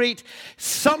concrete.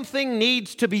 Something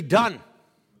needs to be done.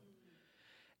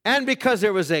 And because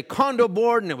there was a condo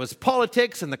board and it was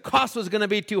politics and the cost was going to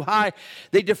be too high,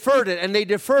 they deferred it and they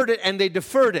deferred it and they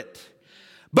deferred it.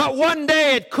 But one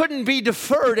day it couldn't be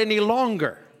deferred any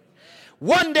longer.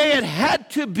 One day it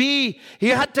had to be, he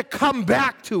had to come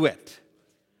back to it.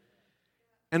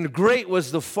 And great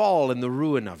was the fall and the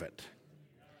ruin of it.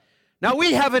 Now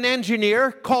we have an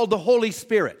engineer called the Holy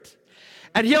Spirit.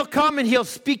 And He'll come and He'll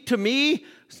speak to me,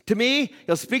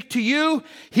 He'll speak to you.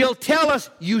 He'll tell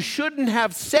us, you shouldn't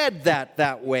have said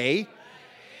that way.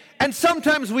 And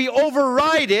sometimes we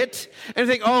override it and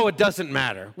think, oh, it doesn't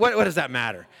matter. What does that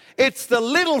matter? It's the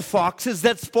little foxes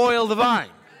that spoil the vine.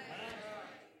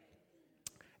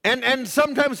 And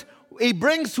sometimes He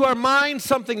brings to our mind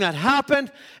something that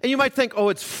happened, and you might think, oh,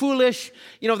 it's foolish.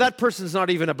 You know, that person's not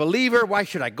even a believer. Why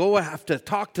should I go? I have to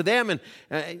talk to them.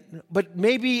 But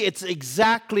maybe it's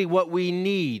exactly what we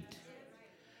need.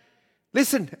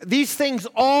 Listen, these things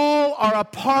all are a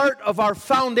part of our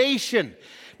foundation.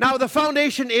 Now, the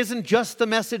foundation isn't just the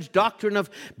message doctrine of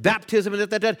baptism,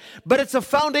 but it's a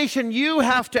foundation you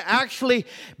have to actually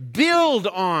build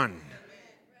on.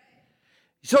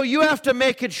 So you have to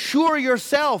make it sure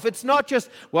yourself. It's not just,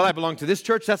 well, I belong to this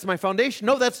church, that's my foundation.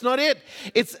 No, that's not it.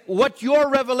 It's what your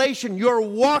revelation, you're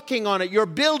walking on it, you're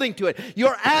building to it,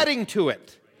 you're adding to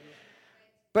it.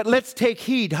 But let's take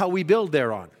heed how we build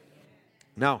thereon.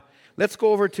 Now, let's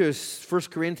go over to 1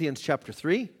 Corinthians chapter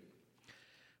 3.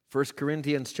 1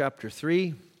 Corinthians chapter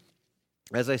 3.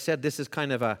 As I said, this is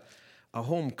kind of a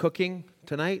home cooking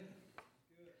tonight,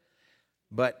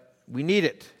 but we need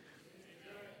it.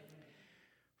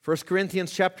 1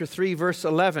 Corinthians chapter 3, verse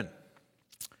 11.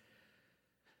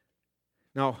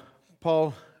 Now,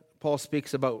 Paul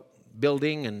speaks about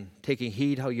building and taking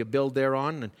heed how you build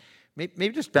thereon. And maybe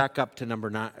just back up to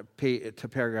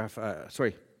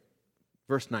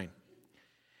verse 9.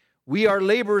 We are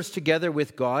laborers together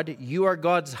with God. You are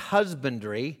God's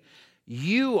husbandry.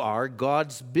 You are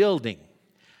God's building.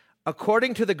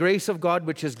 According to the grace of God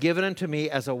which is given unto me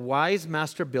as a wise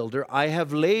master builder, I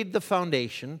have laid the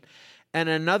foundation, and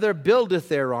another buildeth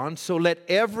thereon. So let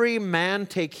every man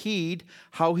take heed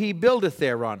how he buildeth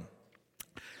thereon.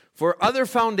 For other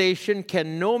foundation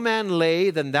can no man lay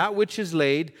than that which is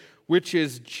laid, which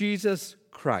is Jesus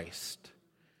Christ.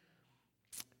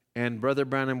 And Brother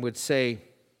Branham would say,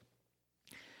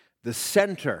 the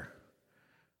center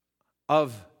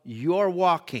of your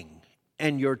walking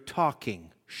and your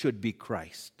talking should be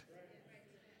Christ.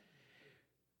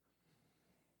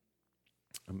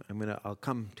 I'll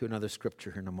come to another scripture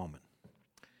here in a moment.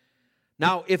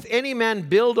 Now, if any man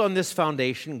build on this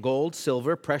foundation, gold,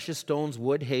 silver, precious stones,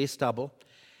 wood, hay, stubble.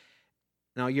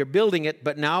 Now you're building it,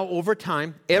 but now over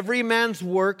time, every man's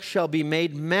work shall be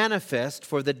made manifest,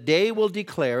 for the day will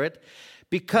declare it,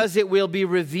 because it will be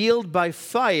revealed by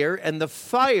fire, and the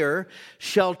fire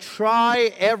shall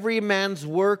try every man's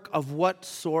work of what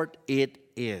sort it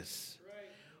is.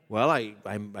 Well,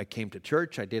 I came to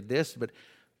church, I did this, but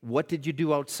what did you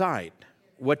do outside?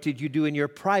 What did you do in your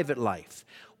private life?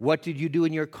 What did you do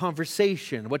in your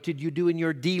conversation? What did you do in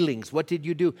your dealings? What did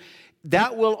you do?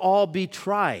 That will all be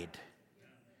tried.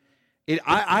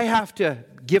 I have to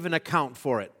give an account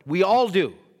for it. We all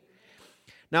do.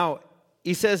 Now,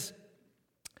 he says,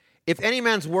 if any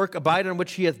man's work abide on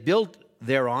which he hath built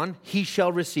thereon, he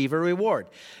shall receive a reward.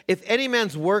 If any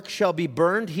man's work shall be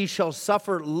burned, he shall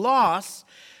suffer loss,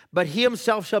 but he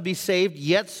himself shall be saved,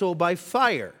 yet so by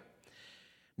fire.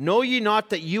 Know ye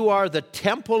not that you are the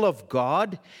temple of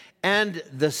God, and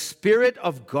the Spirit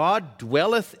of God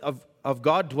dwelleth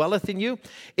in you?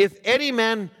 If any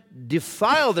man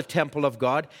defile the temple of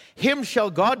God, him shall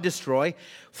God destroy,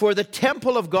 for the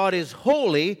temple of God is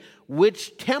holy,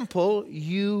 which temple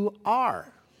you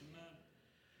are.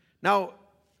 Now,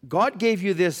 God gave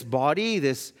you this body,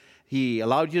 He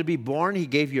allowed you to be born, He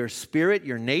gave you your spirit,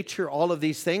 your nature, all of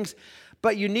these things,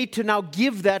 but you need to now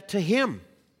give that to Him.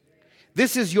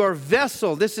 This is your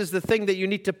vessel. This is the thing that you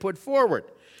need to put forward.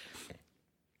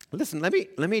 Listen, let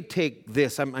me take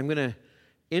this. I'm going to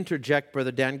interject,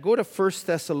 Brother Dan. Go to 1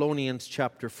 Thessalonians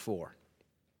chapter 4.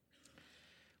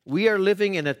 We are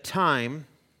living in a time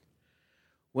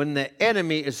when the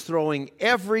enemy is throwing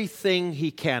everything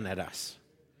he can at us.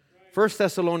 1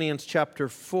 Thessalonians chapter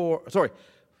 2.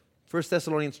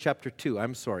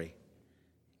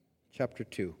 Chapter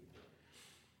 2.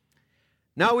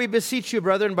 Now we beseech you,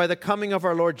 brethren, by the coming of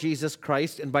our Lord Jesus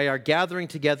Christ, and by our gathering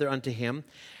together unto Him,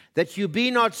 that you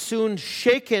be not soon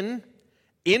shaken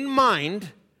in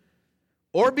mind,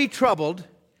 or be troubled,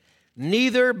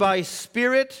 neither by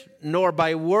spirit, nor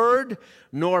by word,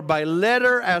 nor by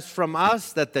letter, as from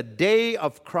us, that the day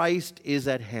of Christ is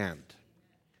at hand.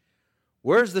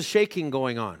 Where's the shaking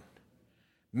going on?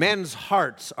 Men's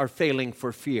hearts are failing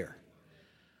for fear.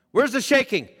 Where's the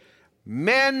shaking?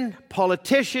 Men,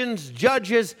 politicians,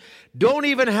 judges don't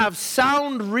even have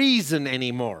sound reason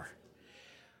anymore.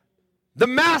 The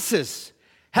masses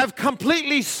have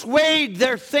completely swayed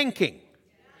their thinking.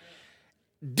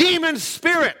 Demon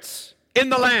spirits in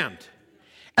the land.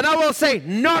 And I will say,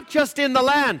 not just in the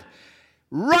land,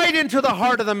 right into the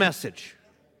heart of the message.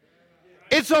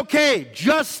 It's okay.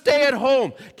 Just stay at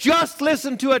home. Just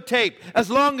listen to a tape as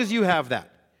long as you have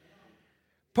that.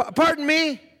 Pardon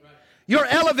me? You're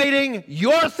elevating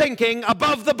your thinking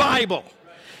above the Bible.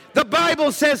 The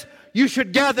Bible says you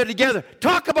should gather together.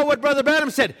 Talk about what Brother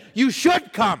Branham said. You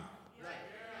should come.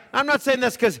 I'm not saying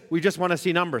this because we just want to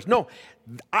see numbers. No,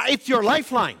 it's your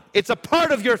lifeline. It's a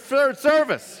part of your third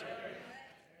service.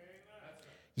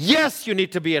 Yes, you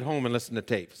need to be at home and listen to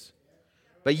tapes.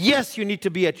 But yes, you need to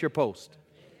be at your post.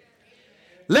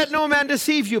 Let no man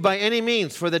deceive you by any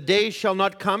means, for the day shall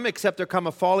not come except there come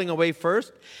a falling away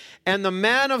first. And the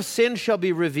man of sin shall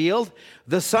be revealed,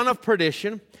 the son of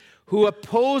perdition, who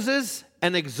opposes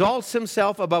and exalts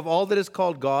himself above all that is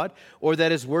called God, or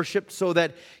that is worshipped, so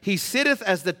that he sitteth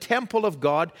as the temple of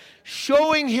God,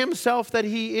 showing himself that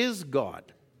he is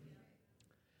God.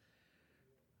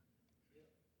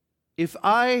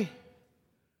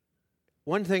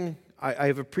 One thing I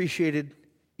have appreciated,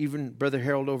 even Brother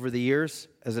Harold over the years,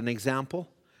 as an example,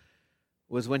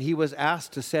 was when he was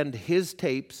asked to send his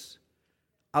tapes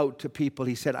out to people,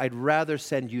 he said, I'd rather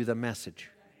send you the message.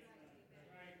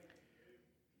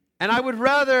 And I would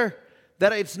rather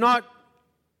that it's not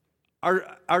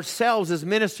ourselves as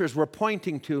ministers we're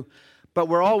pointing to, but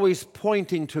we're always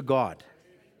pointing to God.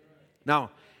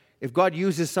 Now, if God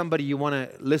uses somebody, you want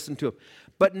to listen to him.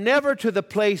 But never to the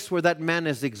place where that man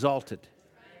is exalted.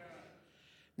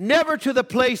 Never to the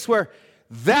place where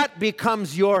that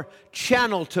becomes your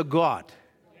channel to God.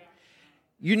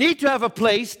 You need to have a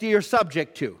place that you're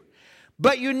subject to.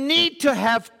 But you need to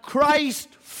have Christ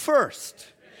first.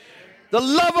 The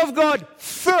love of God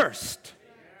first.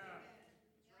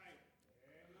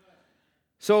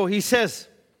 So he says,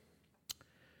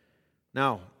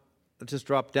 now, let's just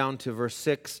drop down to verse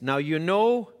 6. Now you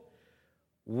know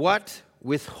what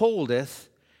withholdeth,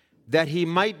 that he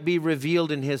might be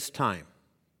revealed in his time.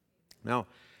 Now,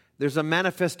 there's a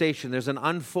manifestation, there's an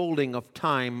unfolding of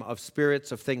time, of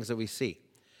spirits, of things that we see.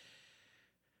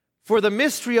 For the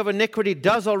mystery of iniquity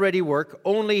does already work,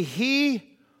 only he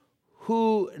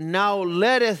who now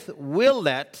letteth will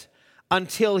let,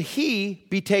 until he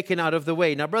be taken out of the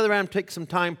way. Now, Brother Branham takes some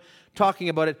time talking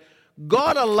about it.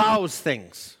 God allows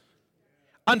things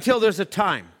until there's a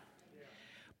time.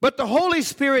 But the Holy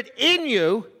Spirit in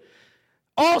you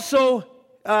also,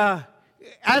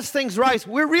 as things rise,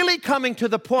 we're really coming to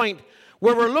the point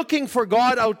where we're looking for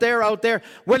God out there,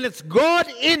 when it's God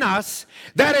in us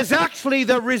that is actually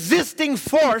the resisting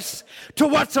force to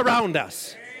what's around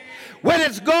us. When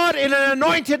it's God in an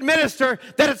anointed minister,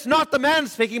 that it's not the man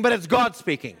speaking, but it's God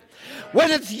speaking. When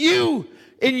it's you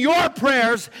in your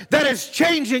prayers, that is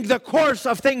changing the course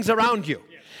of things around you.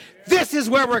 This is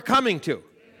where we're coming to.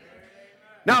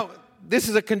 Now, this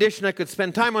is a condition. I could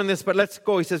spend time on this, but let's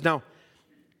go. He says, now,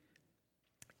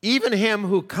 even him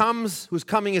whose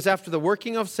coming is after the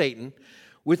working of Satan,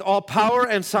 with all power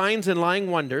and signs and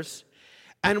lying wonders,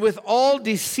 and with all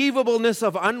deceivableness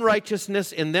of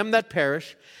unrighteousness in them that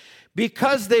perish,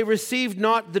 because they received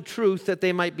not the truth that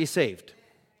they might be saved.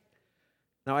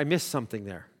 Now, I missed something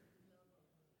there.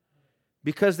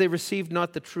 Because they received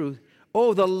not the truth.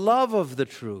 Oh, the love of the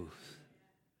truth.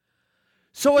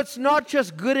 So it's not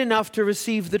just good enough to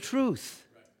receive the truth,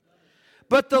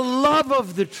 but the love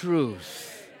of the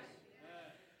truth.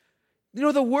 You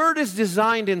know, the word is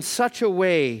designed in such a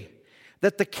way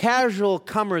that the casual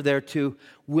comer thereto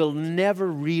will never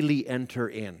really enter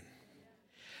in.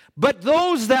 But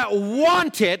those that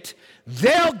want it,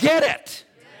 they'll get it.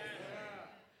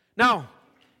 Now,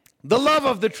 the love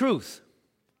of the truth.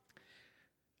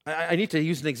 I need to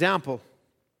use an example.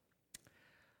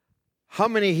 How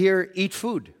many here eat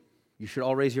food? You should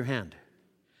all raise your hand.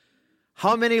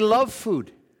 How many love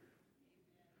food?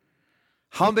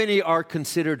 How many are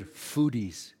considered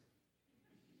foodies?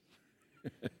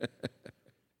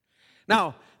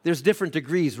 Now, there's different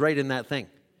degrees right in that thing.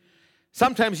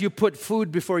 Sometimes you put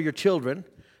food before your children,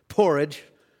 porridge.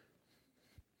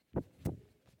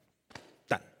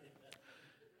 Done.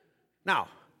 Now,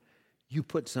 you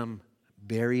put some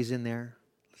berries in there,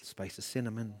 a little spice of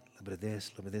cinnamon, a little bit of this,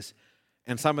 a little bit of this,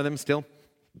 and some of them still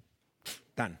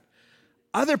done.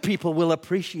 Other people will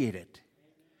appreciate it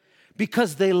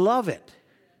because they love it,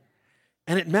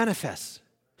 and it manifests.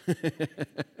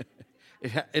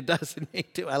 It does in me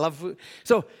too. I love food.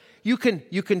 So you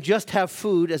can just have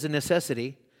food as a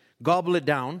necessity, gobble it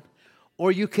down,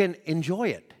 or you can enjoy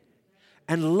it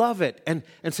and love it and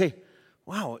say,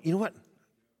 wow, you know what?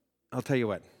 I'll tell you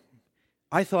what.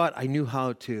 I thought I knew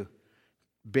how to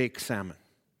bake salmon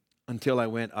until I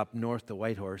went up north to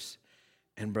Whitehorse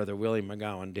and Brother Willie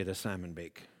McGowan did a salmon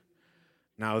bake.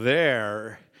 Now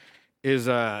there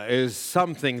is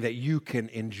something that you can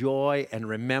enjoy and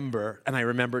remember, and I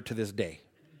remember to this day.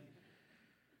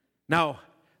 Now,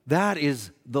 that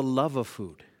is the love of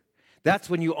food. That's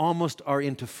when you almost are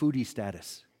into foodie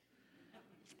status.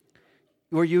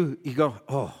 Where you go,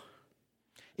 oh.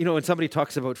 You know, when somebody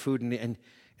talks about food and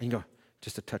you go,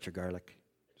 just a touch of garlic,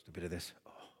 just a bit of this.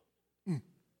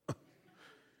 Oh.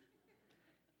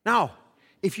 Now,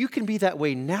 if you can be that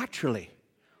way naturally,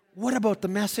 what about the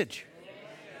message?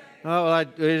 Oh, well,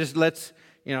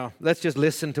 let's just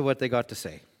listen to what they got to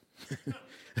say.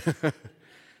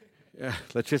 Yeah,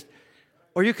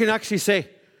 or you can actually say,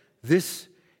 this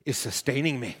is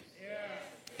sustaining me.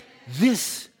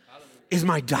 This is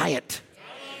my diet.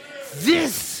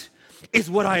 This is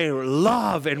what I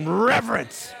love and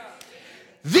reverence.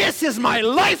 This is my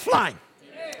lifeline.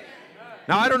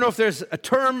 Now, I don't know if there's a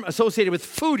term associated with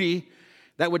foodie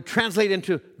that would translate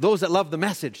into those that love the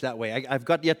message that way. I've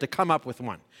got yet to come up with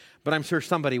one, but I'm sure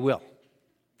somebody will.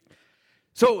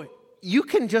 So you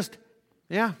can just,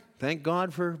 thank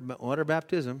God for water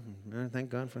baptism. Thank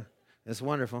God for, it's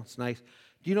wonderful, it's nice.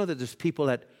 Do you know that there's people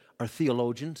that are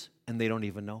theologians and they don't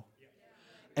even know?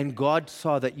 And God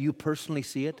saw that you personally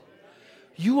see it.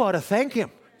 You ought to thank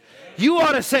Him. You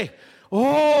ought to say,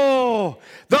 oh,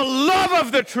 the love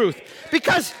of the truth.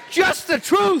 Because just the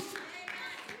truth.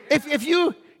 If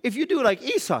you do like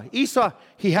Esau,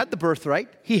 he had the birthright,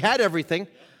 he had everything,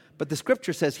 but the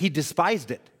scripture says he despised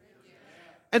it.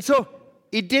 And so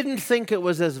he didn't think it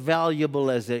was as valuable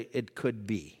as it could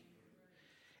be.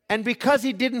 And because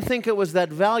he didn't think it was that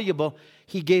valuable,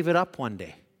 he gave it up one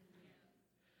day.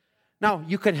 Now,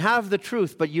 you can have the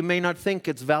truth, but you may not think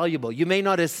it's valuable. You may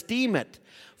not esteem it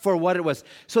for what it was.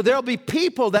 So there'll be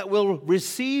people that will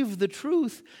receive the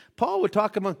truth. Paul would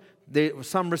talk about,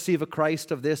 some receive a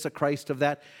Christ of this, a Christ of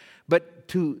that. But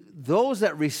to those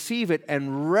that receive it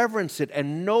and reverence it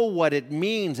and know what it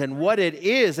means and what it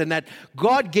is and that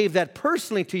God gave that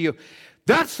personally to you,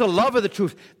 that's the love of the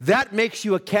truth. That makes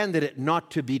you a candidate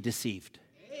not to be deceived.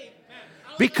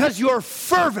 Because you're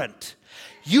fervent.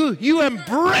 You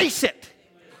embrace it.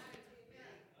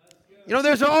 You know,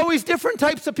 there's always different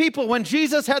types of people. When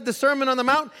Jesus had the Sermon on the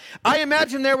Mount, I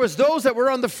imagine there was those that were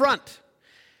on the front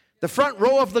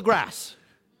row of the grass.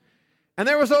 And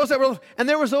there was those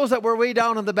that were way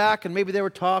down in the back, and maybe they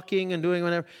were talking and doing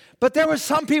whatever. But there were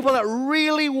some people that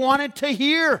really wanted to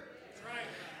hear.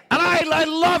 And I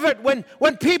love it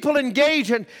when people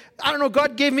engage, and I don't know,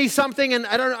 God gave me something, and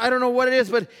I don't know what it is,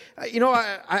 but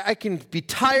I can be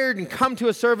tired and come to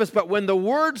a service, but when the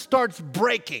word starts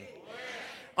breaking,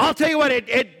 I'll tell you what,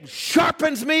 it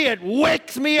sharpens me, it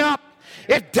wakes me up,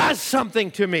 it does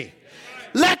something to me.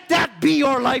 Let that be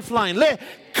your lifeline.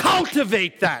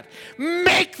 Cultivate that.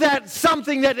 Make that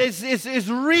something that is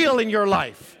real in your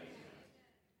life.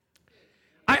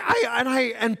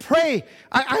 And pray.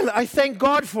 I thank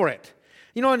God for it.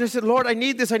 And I said, Lord, I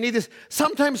need this.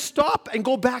 Sometimes stop and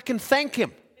go back and thank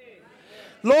Him.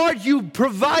 Lord, you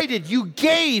provided, you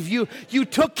gave, you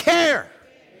took care.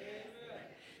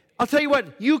 I'll tell you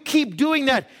what, you keep doing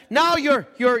that. Now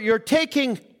you're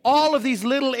taking all of these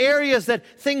little areas that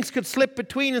things could slip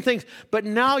between and things, but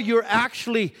now you're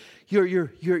actually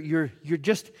you're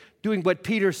just doing what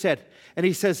Peter said. And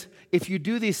he says, if you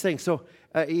do these things, so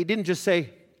he didn't just say,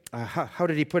 how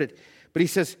did he put it? But he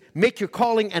says, make your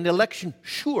calling and election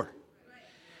sure.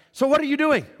 So what are you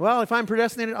doing? Well, if I'm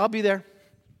predestinated, I'll be there.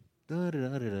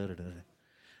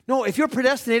 No, if you're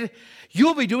predestinated,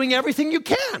 you'll be doing everything you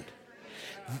can.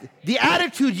 The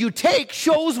attitude you take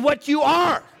shows what you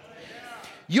are.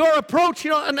 Your approach,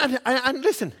 and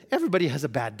listen, everybody has a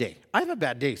bad day. I have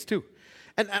bad days too.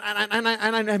 And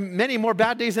I have many more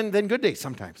bad days than good days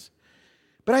sometimes.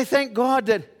 But I thank God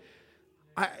that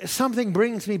something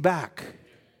brings me back.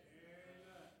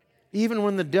 Even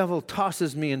when the devil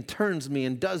tosses me and turns me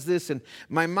and does this, and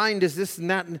my mind is this and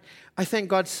that, and I thank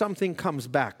God something comes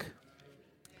back.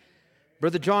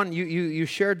 Brother John, you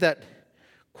shared that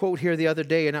quote here the other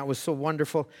day, and that was so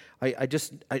wonderful. I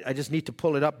just need to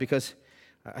pull it up because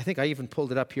I think I even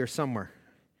pulled it up here somewhere.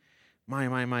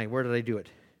 My, where did I do it?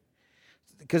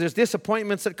 Because there's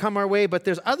disappointments that come our way, but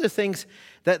there's other things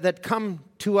that come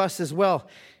to us as well.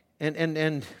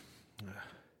 And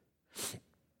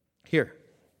here.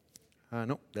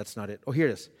 No, that's not it. Oh, here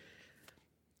it is.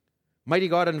 Mighty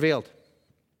God Unveiled.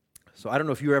 So I don't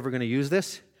know if you're ever going to use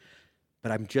this,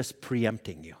 but I'm just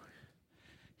preempting you.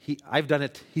 I've done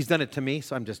it. He's done it to me,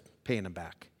 so I'm just paying him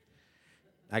back.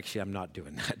 Actually, I'm not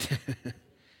doing that.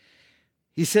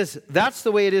 He says, that's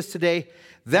the way it is today.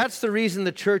 That's the reason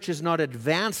the church is not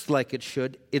advanced like it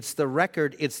should. It's the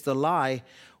record. It's the lie.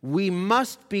 We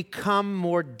must become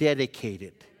more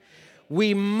dedicated.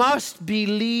 We must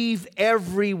believe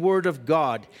every word of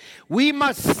God. We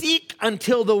must seek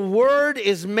until the word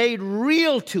is made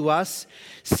real to us.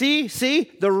 See,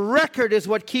 the record is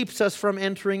what keeps us from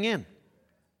entering in.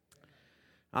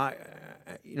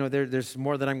 There's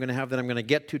more that I'm going to have that I'm going to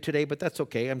get to today, but that's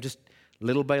okay. I'm just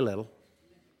little by little.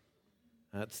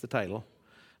 That's the title.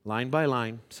 Line by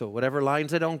line. So whatever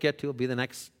lines I don't get to will be the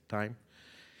next time.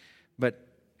 But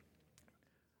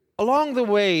along the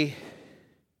way,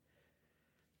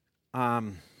 let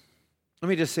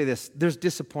me just say this. There's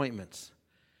disappointments.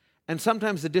 And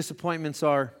sometimes the disappointments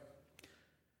are,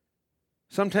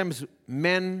 sometimes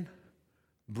men,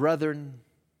 brethren,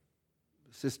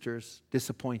 sisters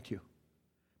disappoint you.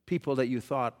 People that you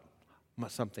thought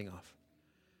something of.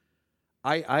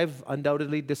 I've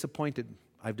undoubtedly disappointed.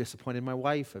 I've disappointed my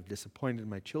wife. I've disappointed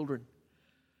my children.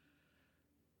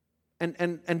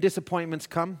 And disappointments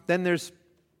come. Then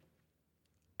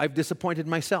I've disappointed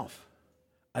myself.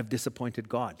 I've disappointed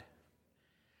God.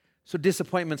 So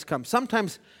disappointments come.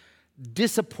 Sometimes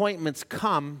disappointments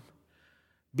come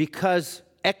because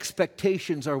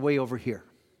expectations are way over here.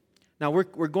 Now, we're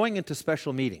going into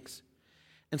special meetings.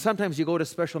 And sometimes you go to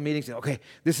special meetings and, okay,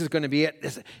 this is going to be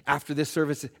it after this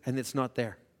service, and it's not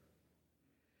there.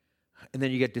 And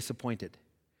then you get disappointed.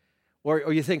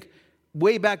 Or you think,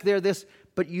 way back there, this,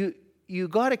 but you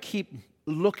got to keep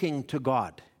looking to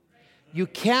God. You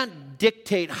can't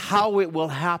dictate how it will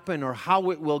happen or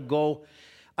how it will go.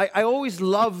 I always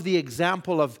love the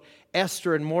example of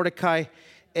Esther and Mordecai.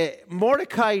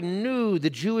 Mordecai knew the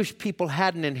Jewish people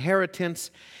had an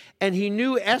inheritance, and he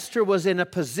knew Esther was in a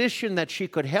position that she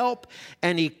could help,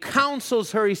 and he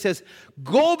counsels her. He says,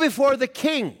 go before the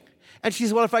king. And she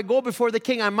says, well, if I go before the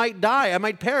king, I might die, I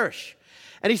might perish.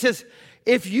 And he says,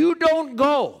 if you don't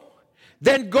go,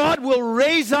 then God will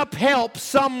raise up help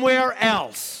somewhere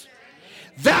else.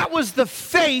 That was the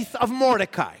faith of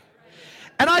Mordecai.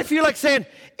 And I feel like saying,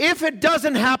 if it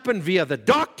doesn't happen via the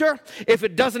doctor, if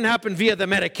it doesn't happen via the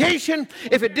medication,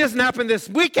 if it doesn't happen this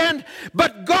weekend,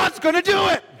 but God's going to do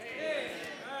it.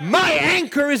 My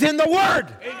anchor is in the Word.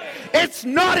 It's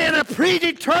not in a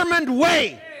predetermined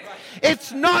way.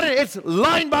 It's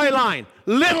line by line,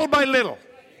 little by little.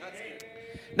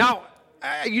 Now,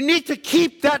 you need to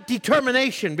keep that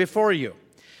determination before you.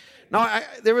 Now,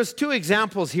 there was two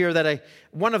examples here that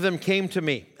one of them came to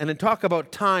me, and to talk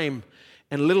about time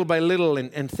and little by little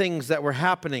and things that were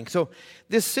happening. So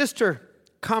this sister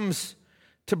comes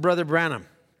to Brother Branham,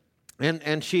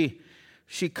 and she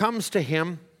comes to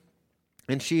him,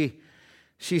 and she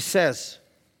says,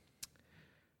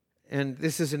 and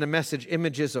this is in a message,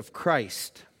 Images of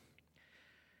Christ.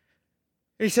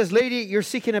 And he says, "Lady, you're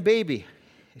seeking a baby."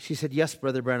 She said, "Yes,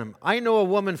 Brother Branham. I know a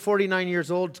woman, 49 years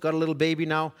old, has got a little baby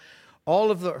now. All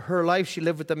of her life, she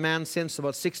lived with a man since,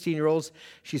 about 16-year-olds.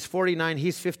 She's 49,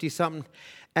 he's 50-something.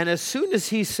 And as soon as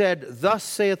he said, 'Thus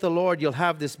saith the Lord, you'll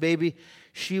have this baby,'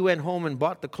 she went home and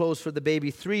bought the clothes for the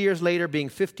baby. 3 years later, being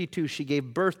 52, she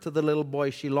gave birth to the little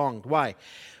boy she longed." Why?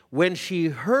 When she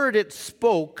heard it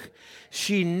spoke,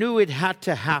 she knew it had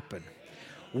to happen.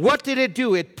 What did it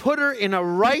do? It put her in a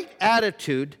right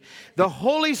attitude. The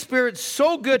Holy Spirit's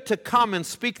so good to come and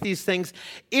speak these things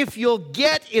if you'll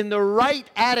get in the right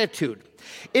attitude.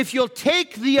 If you'll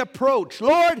take the approach,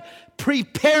 "Lord,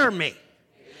 prepare me.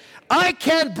 I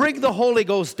can't bring the Holy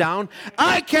Ghost down.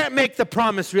 I can't make the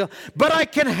promise real, but I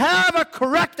can have a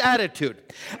correct attitude.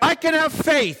 I can have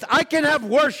faith. I can have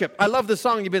worship." I love the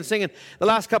song you've been singing the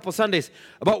last couple Sundays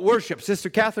about worship. Sister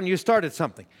Catherine, you started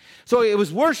something. So it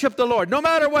was worship the Lord. No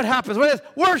matter what happens,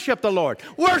 worship the Lord.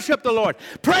 Worship the Lord.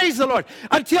 Praise the Lord.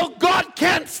 Until God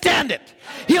can't stand it.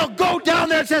 He'll go down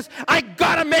there and says, "I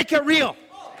got to make it real."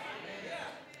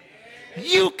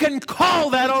 You can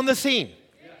call that on the scene.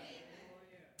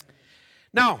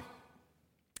 Now,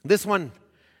 this one,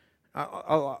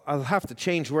 I'll have to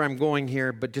change where I'm going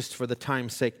here, but just for the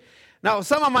time's sake. Now,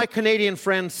 some of my Canadian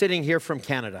friends sitting here from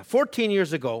Canada, 14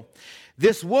 years ago,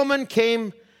 this woman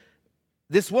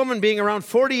being around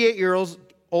 48 years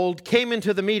old, came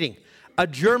into the meeting. A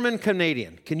German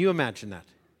Canadian. Can you imagine that?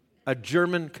 A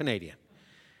German Canadian.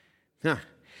 Yeah.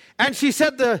 And she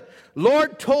said the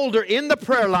Lord told her in the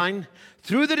prayer line,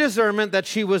 through the discernment, that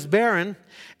she was barren,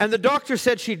 and the doctor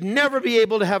said she'd never be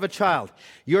able to have a child.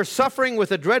 "You're suffering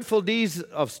with a dreadful disease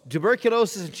of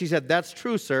tuberculosis." And she said, "That's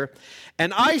true, sir."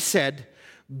 And I said,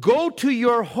 "Go to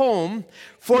your home,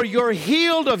 for you're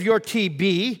healed of your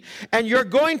TB, and you're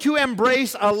going to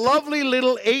embrace a lovely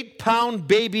little 8-pound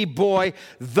baby boy.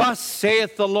 Thus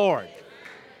saith the Lord."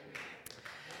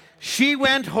 She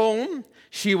went home.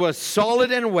 She was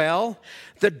solid and well.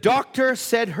 The doctor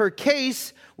said her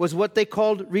case was what they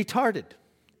called retarded.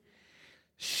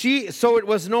 So it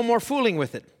was no more fooling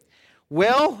with it.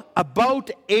 Well,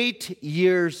 about 8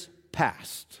 years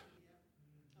passed.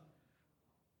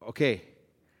 Okay.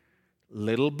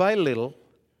 Little by little,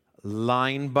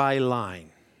 line by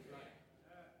line.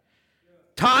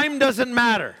 Time doesn't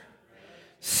matter.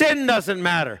 Sin doesn't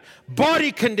matter.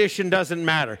 Body condition doesn't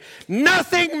matter.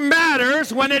 Nothing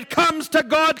matters when it comes to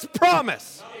God's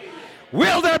promise.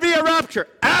 Will there be a rapture?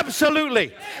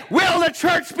 Absolutely. Will the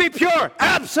church be pure?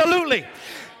 Absolutely.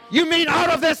 You mean out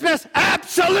of this mess?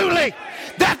 Absolutely.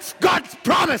 That's God's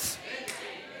promise.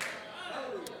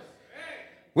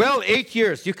 Well, 8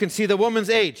 years. You can see the woman's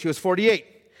age. She was 48.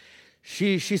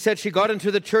 She said she got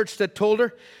into the church that told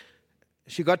her.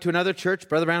 She got to another church.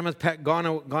 Brother Branham has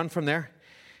gone from there.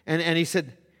 And he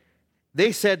said,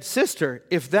 they said, "Sister,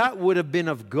 if that would have been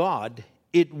of God,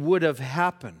 it would have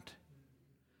happened."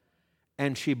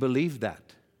 And she believed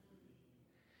that.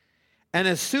 And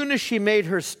as soon as she made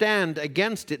her stand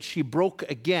against it, she broke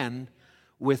again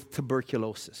with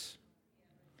tuberculosis.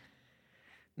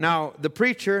 Now, the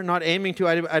preacher, not aiming to,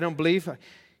 I don't believe,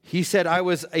 he said, "I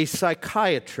was a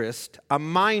psychiatrist, a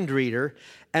mind reader,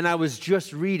 and I was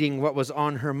just reading what was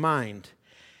on her mind."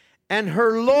 And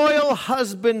her loyal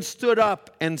husband stood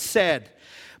up and said,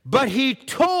 "But he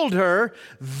told her,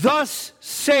 'Thus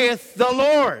saith the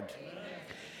Lord.'"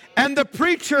 And the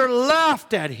preacher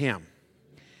laughed at him.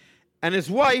 And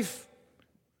his wife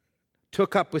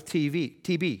took up with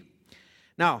TB.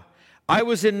 Now, I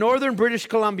was in northern British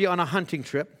Columbia on a hunting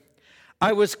trip.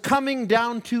 I was coming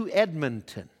down to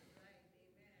Edmonton.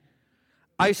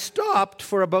 I stopped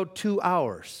for about 2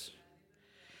 hours.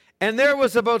 And there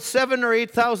was about 7,000 or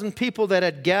 8,000 people that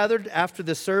had gathered after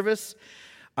the service.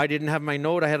 I didn't have my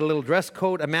note. I had a little dress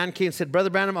coat. A man came and said, "Brother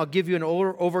Branham, I'll give you an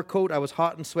overcoat." I was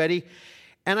hot and sweaty.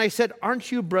 And I said,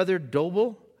 "Aren't you Brother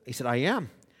Doble?" He said, "I am."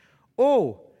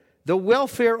 "Oh, the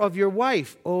welfare of your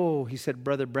wife." "Oh," he said,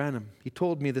 "Brother Branham." He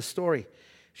told me the story.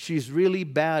 "She's really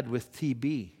bad with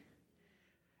TB."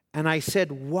 And I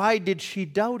said, "Why did she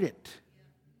doubt it?"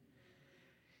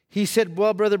 He said,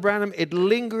 "Well, Brother Branham, it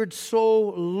lingered so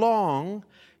long,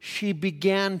 she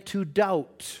began to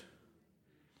doubt."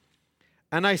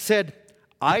 And I said,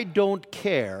 "I don't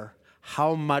care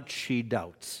how much she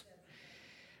doubts."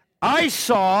 I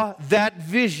saw that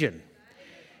vision.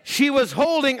 She was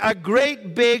holding a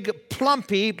great big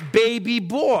plumpy baby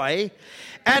boy,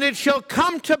 and it shall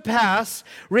come to pass,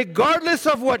 regardless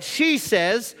of what she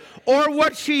says or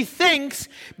what she thinks,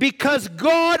 because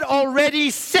God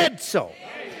already said so.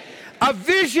 A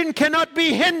vision cannot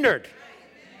be hindered.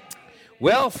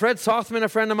 Well, Fred Sothman, a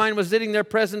friend of mine, was sitting there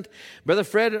present. Brother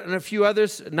Fred and a few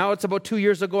others. Now it's about 2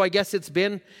 years ago, I guess it's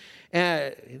been.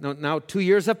 Now 2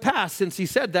 years have passed since he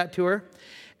said that to her.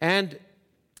 And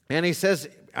he says,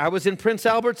 I was in Prince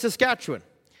Albert, Saskatchewan.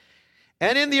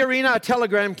 And in the arena, a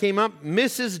telegram came up.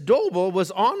 Mrs. Doble was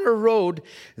on her road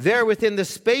there within the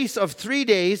space of 3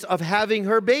 days of having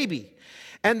her baby.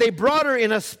 And they brought her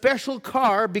in a special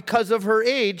car because of her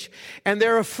age, and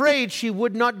they're afraid she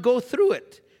would not go through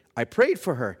it. I prayed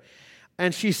for her.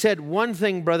 And she said, one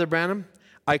thing, Brother Branham,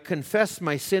 I confess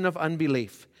my sin of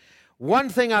unbelief. One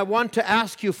thing I want to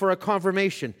ask you for a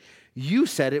confirmation. You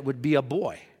said it would be a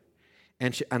boy.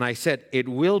 And I said, it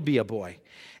will be a boy.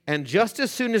 And just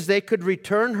as soon as they could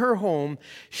return her home,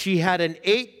 she had an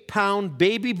 8-pound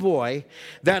baby boy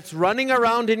that's running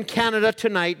around in Canada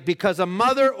tonight because a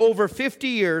mother over 50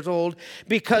 years old,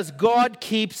 because God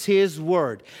keeps His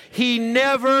word. He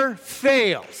never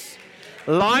fails.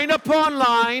 Line upon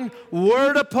line,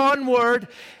 word upon word.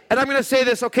 And I'm going to say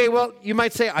this. Okay, well, you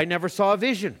might say, I never saw a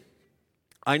vision.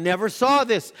 I never saw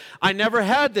this. I never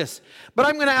had this. But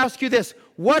I'm going to ask you this.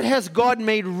 What has God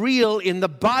made real in the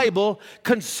Bible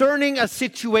concerning a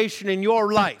situation in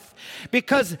your life?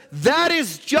 Because that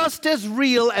is just as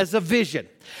real as a vision.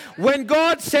 When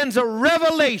God sends a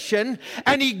revelation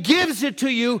and He gives it to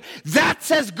you,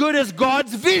 that's as good as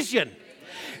God's vision.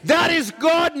 That is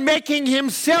God making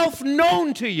Himself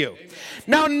known to you.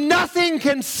 Now, nothing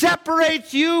can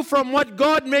separate you from what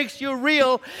God makes you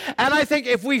real. And I think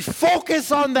if we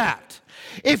focus on that,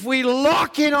 if we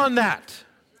lock in on that.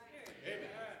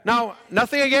 Now,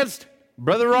 nothing against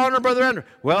Brother Ron or Brother Andrew.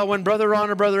 Well, when Brother Ron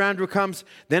or Brother Andrew comes,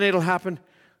 then it'll happen.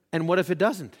 And what if it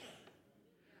doesn't?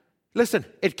 Listen,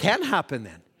 it can happen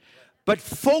then. But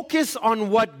focus on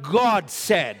what God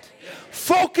said.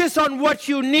 Focus on what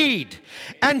you need.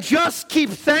 And just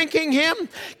keep thanking Him.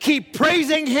 Keep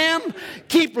praising Him.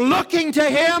 Keep looking to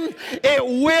Him. It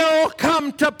will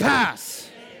come to pass.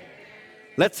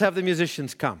 Let's have the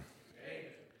musicians come.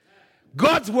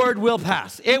 God's word will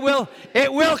pass. It will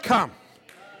come.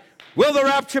 Will the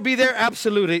rapture be there?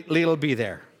 Absolutely, it'll be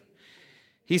there.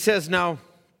 He says now,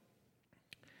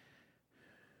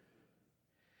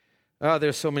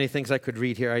 there's so many things I could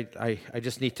read here. I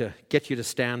just need to get you to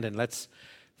stand and let's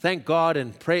thank God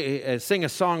and pray, sing a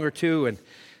song or two and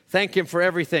thank Him for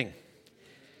everything.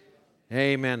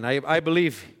 Amen. I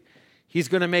believe He's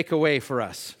going to make a way for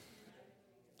us.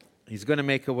 He's going to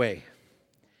make a way.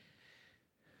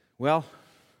 Well,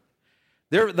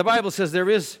 the Bible says there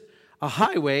is a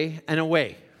highway and a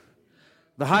way.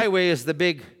 The highway is the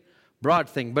big, broad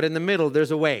thing, but in the middle there's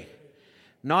a way.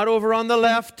 Not over on the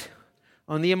left,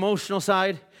 on the emotional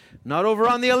side, not over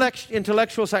on the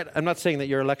intellectual side. I'm not saying that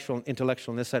you're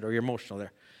intellectual on this side or you're emotional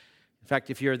there. In fact,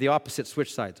 if you're the opposite,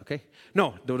 switch sides, okay?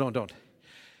 No, don't.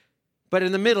 But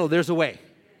in the middle, there's a way.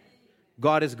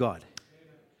 God is God.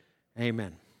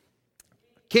 Amen.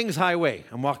 King's Highway.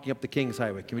 I'm walking up the King's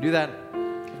Highway. Can we do that?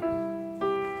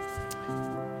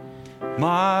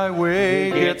 My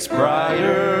way gets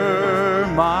brighter,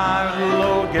 my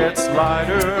load gets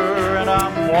lighter, and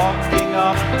I'm walking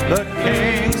up the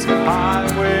King's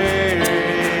Highway.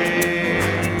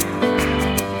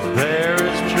 There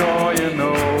is joy in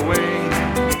knowing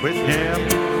with Him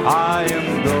I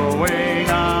am going.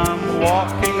 I'm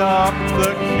walking up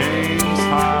the King's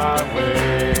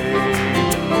Highway.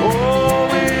 Oh,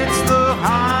 it's the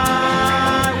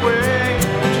highway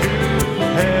to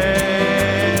heaven.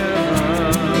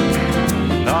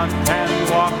 None can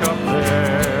walk up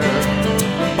there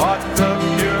but the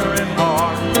pure in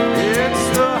heart. It's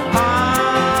the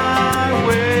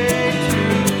highway to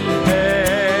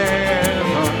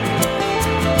heaven.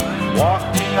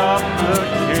 Walking up the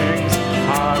King's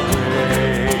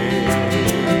Highway.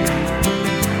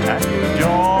 And you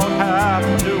don't have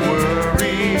to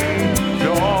worry,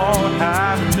 don't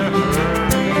have to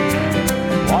hurry,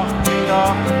 walking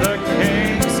up the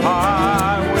King's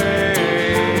Highway.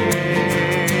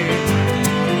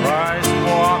 Christ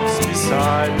walks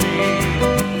beside me,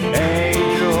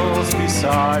 angels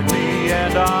beside me,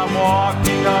 and I'm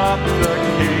walking up the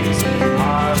King's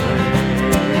Highway.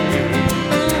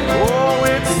 Oh,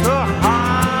 it's the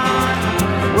highway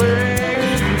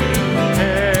to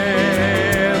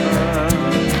heaven.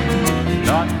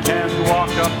 None can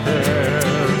walk up there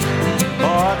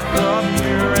but the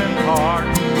pure in heart.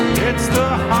 It's the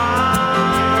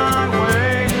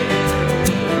highway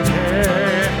to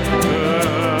heaven.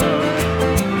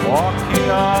 Walking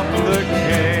up the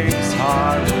King's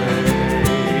Highway.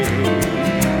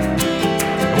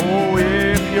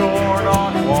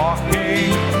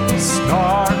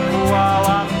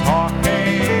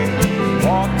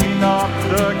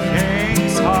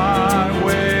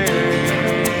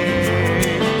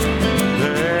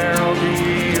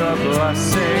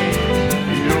 blessing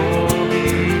you'll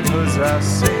be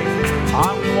possessing.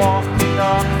 I'm walking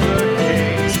up the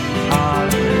King's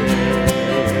highway.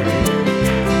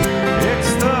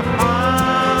 It's the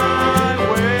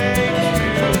highway to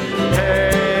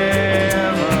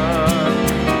heaven.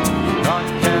 None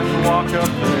can walk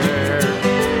up there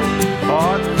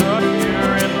but the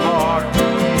pure in heart.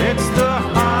 It's the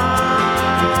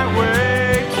highway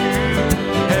to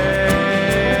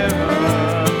heaven,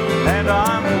 and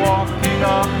I'm walking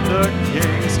up the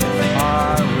King's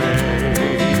highway.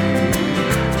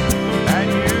 And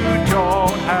you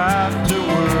don't have to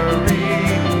worry,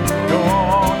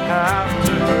 don't have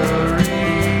to hurry,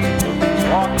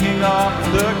 walking up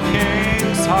the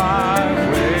King's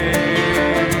highway.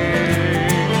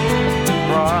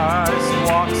 Christ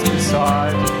walks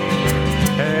beside me,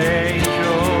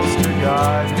 angels to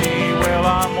guide me. Well,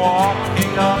 I'm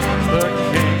walking up the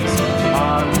King's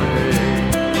highway.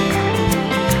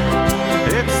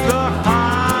 It's the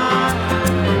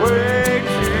highway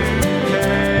to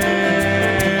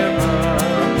heaven.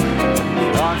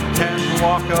 None can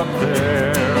walk up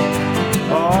there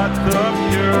but the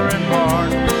pure in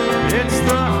heart. It's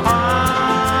the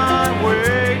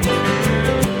highway to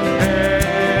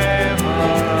heaven.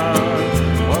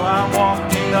 Well, I'm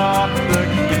walking up the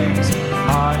King's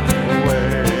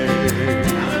highway.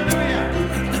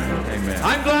 Amen.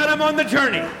 I'm glad I'm on the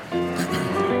journey.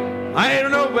 I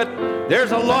don't know, but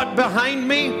there's a lot behind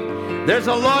me. There's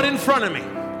a lot in front of me.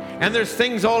 And there's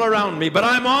things all around me. But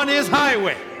I'm on his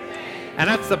highway. And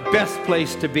that's the best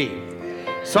place to be.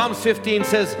 Psalms 15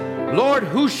 says, Lord,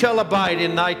 who shall abide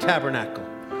in thy tabernacle?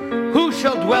 Who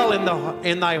shall dwell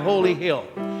in thy holy hill?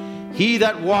 He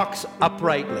that walks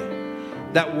uprightly,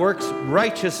 that works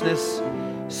righteousness,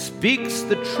 speaks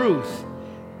the truth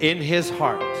in his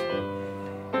heart.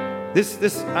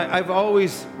 I've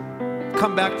always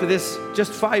come back to this,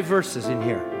 just 5 verses in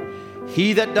here.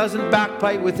 He that doesn't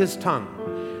backbite with his tongue,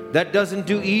 that doesn't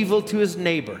do evil to his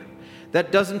neighbor,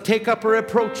 that doesn't take up a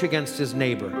reproach against his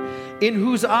neighbor, in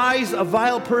whose eyes a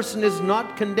vile person is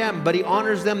not condemned, but he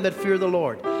honors them that fear the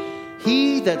Lord.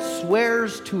 He that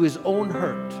swears to his own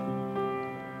hurt.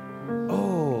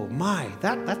 Oh my,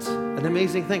 that's an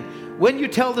amazing thing. When you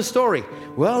tell the story,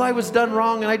 well, I was done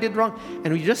wrong and I did wrong,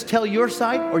 and you just tell your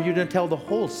side, or you're going to tell the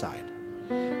whole side?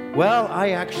 Well,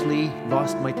 I actually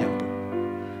lost my temper.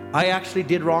 I actually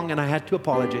did wrong and I had to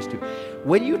apologize to.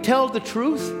 When you tell the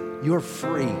truth, you're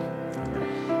free.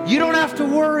 You don't have to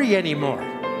worry anymore.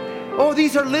 Oh,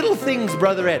 these are little things,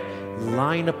 Brother Ed.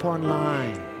 Line upon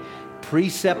line,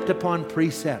 precept upon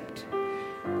precept.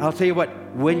 I'll tell you what,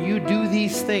 when you do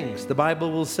these things, the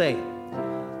Bible will say,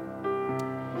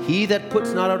 he that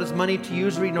puts not out his money to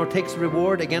usury, nor takes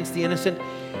reward against the innocent,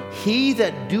 he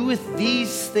that doeth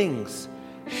these things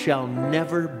shall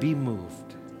never be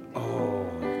moved. Oh,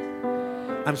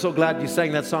 I'm so glad you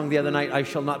sang that song the other night, I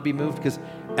Shall Not Be Moved, because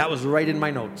that was right in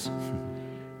my notes.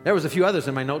 There was a few others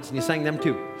in my notes, and you sang them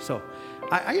too. So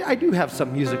I do have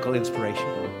some musical inspiration.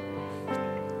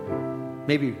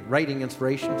 Maybe writing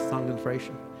inspiration, song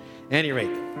inspiration. At any rate,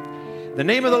 the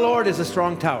name of the Lord is a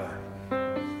strong tower.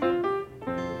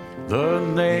 The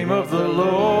name of the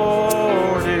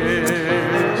Lord is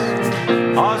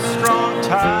a strong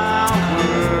tower.